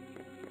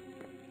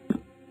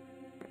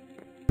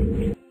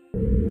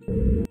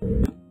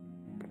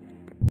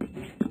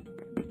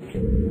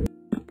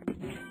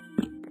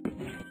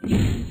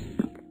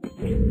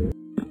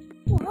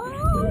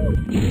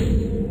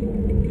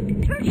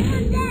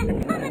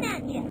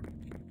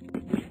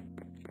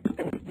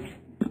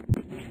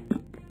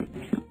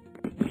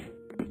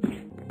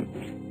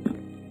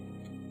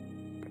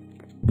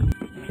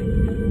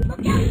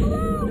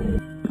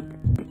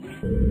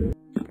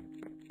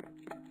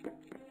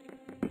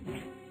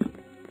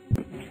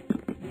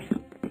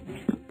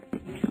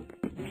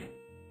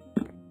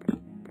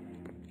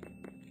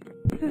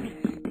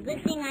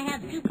 Good thing I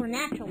have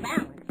supernatural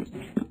balance.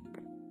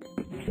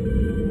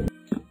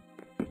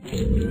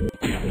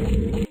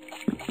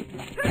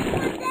 First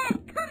one death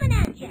coming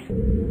at you.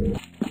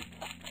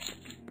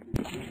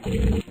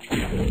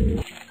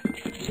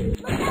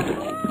 Look out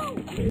below.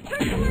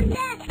 First one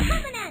death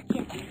coming at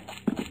you.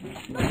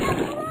 Look out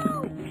below.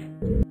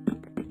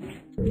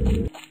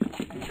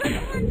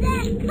 First one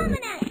death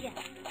coming at you.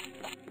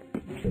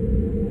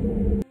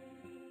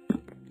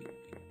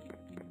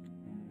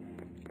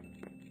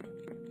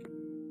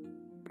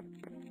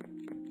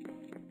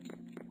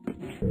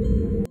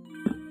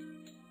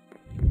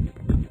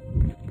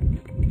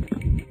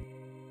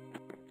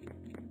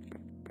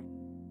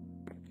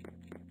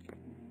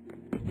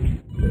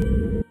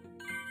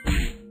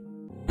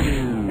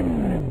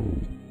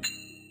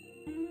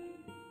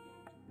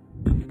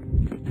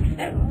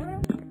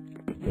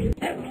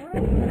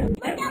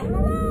 Look out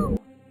below!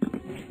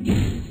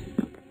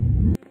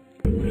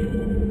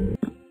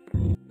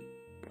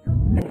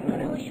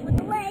 Push with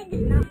the legs,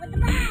 not with the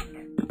back.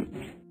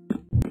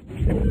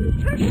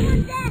 First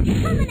one death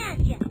coming at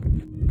you.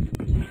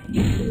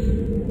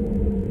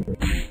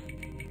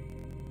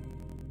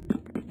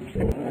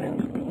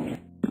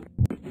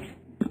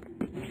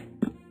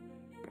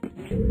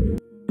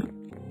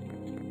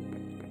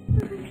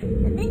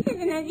 This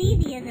isn't as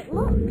easy as it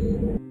looks.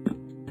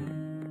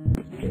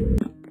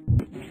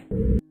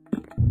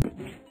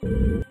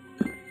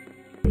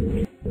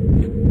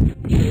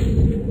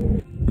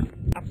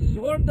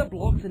 Absorb the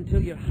blocks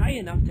until you're high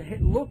enough to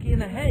hit Loki in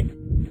the head.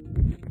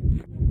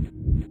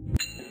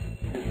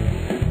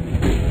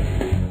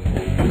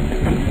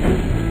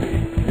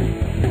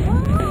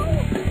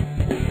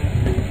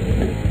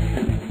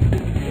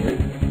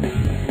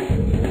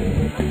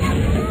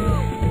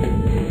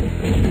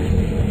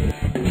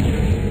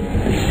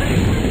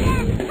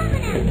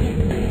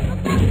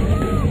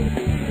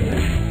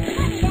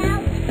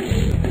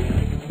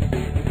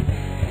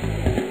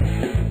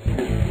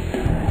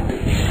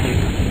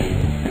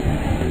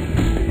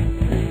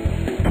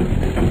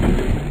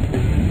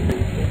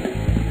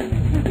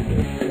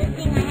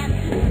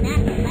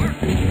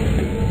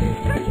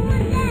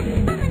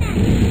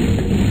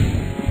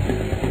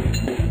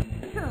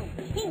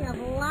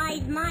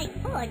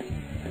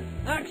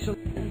 Actually,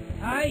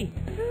 hi.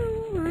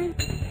 Oh,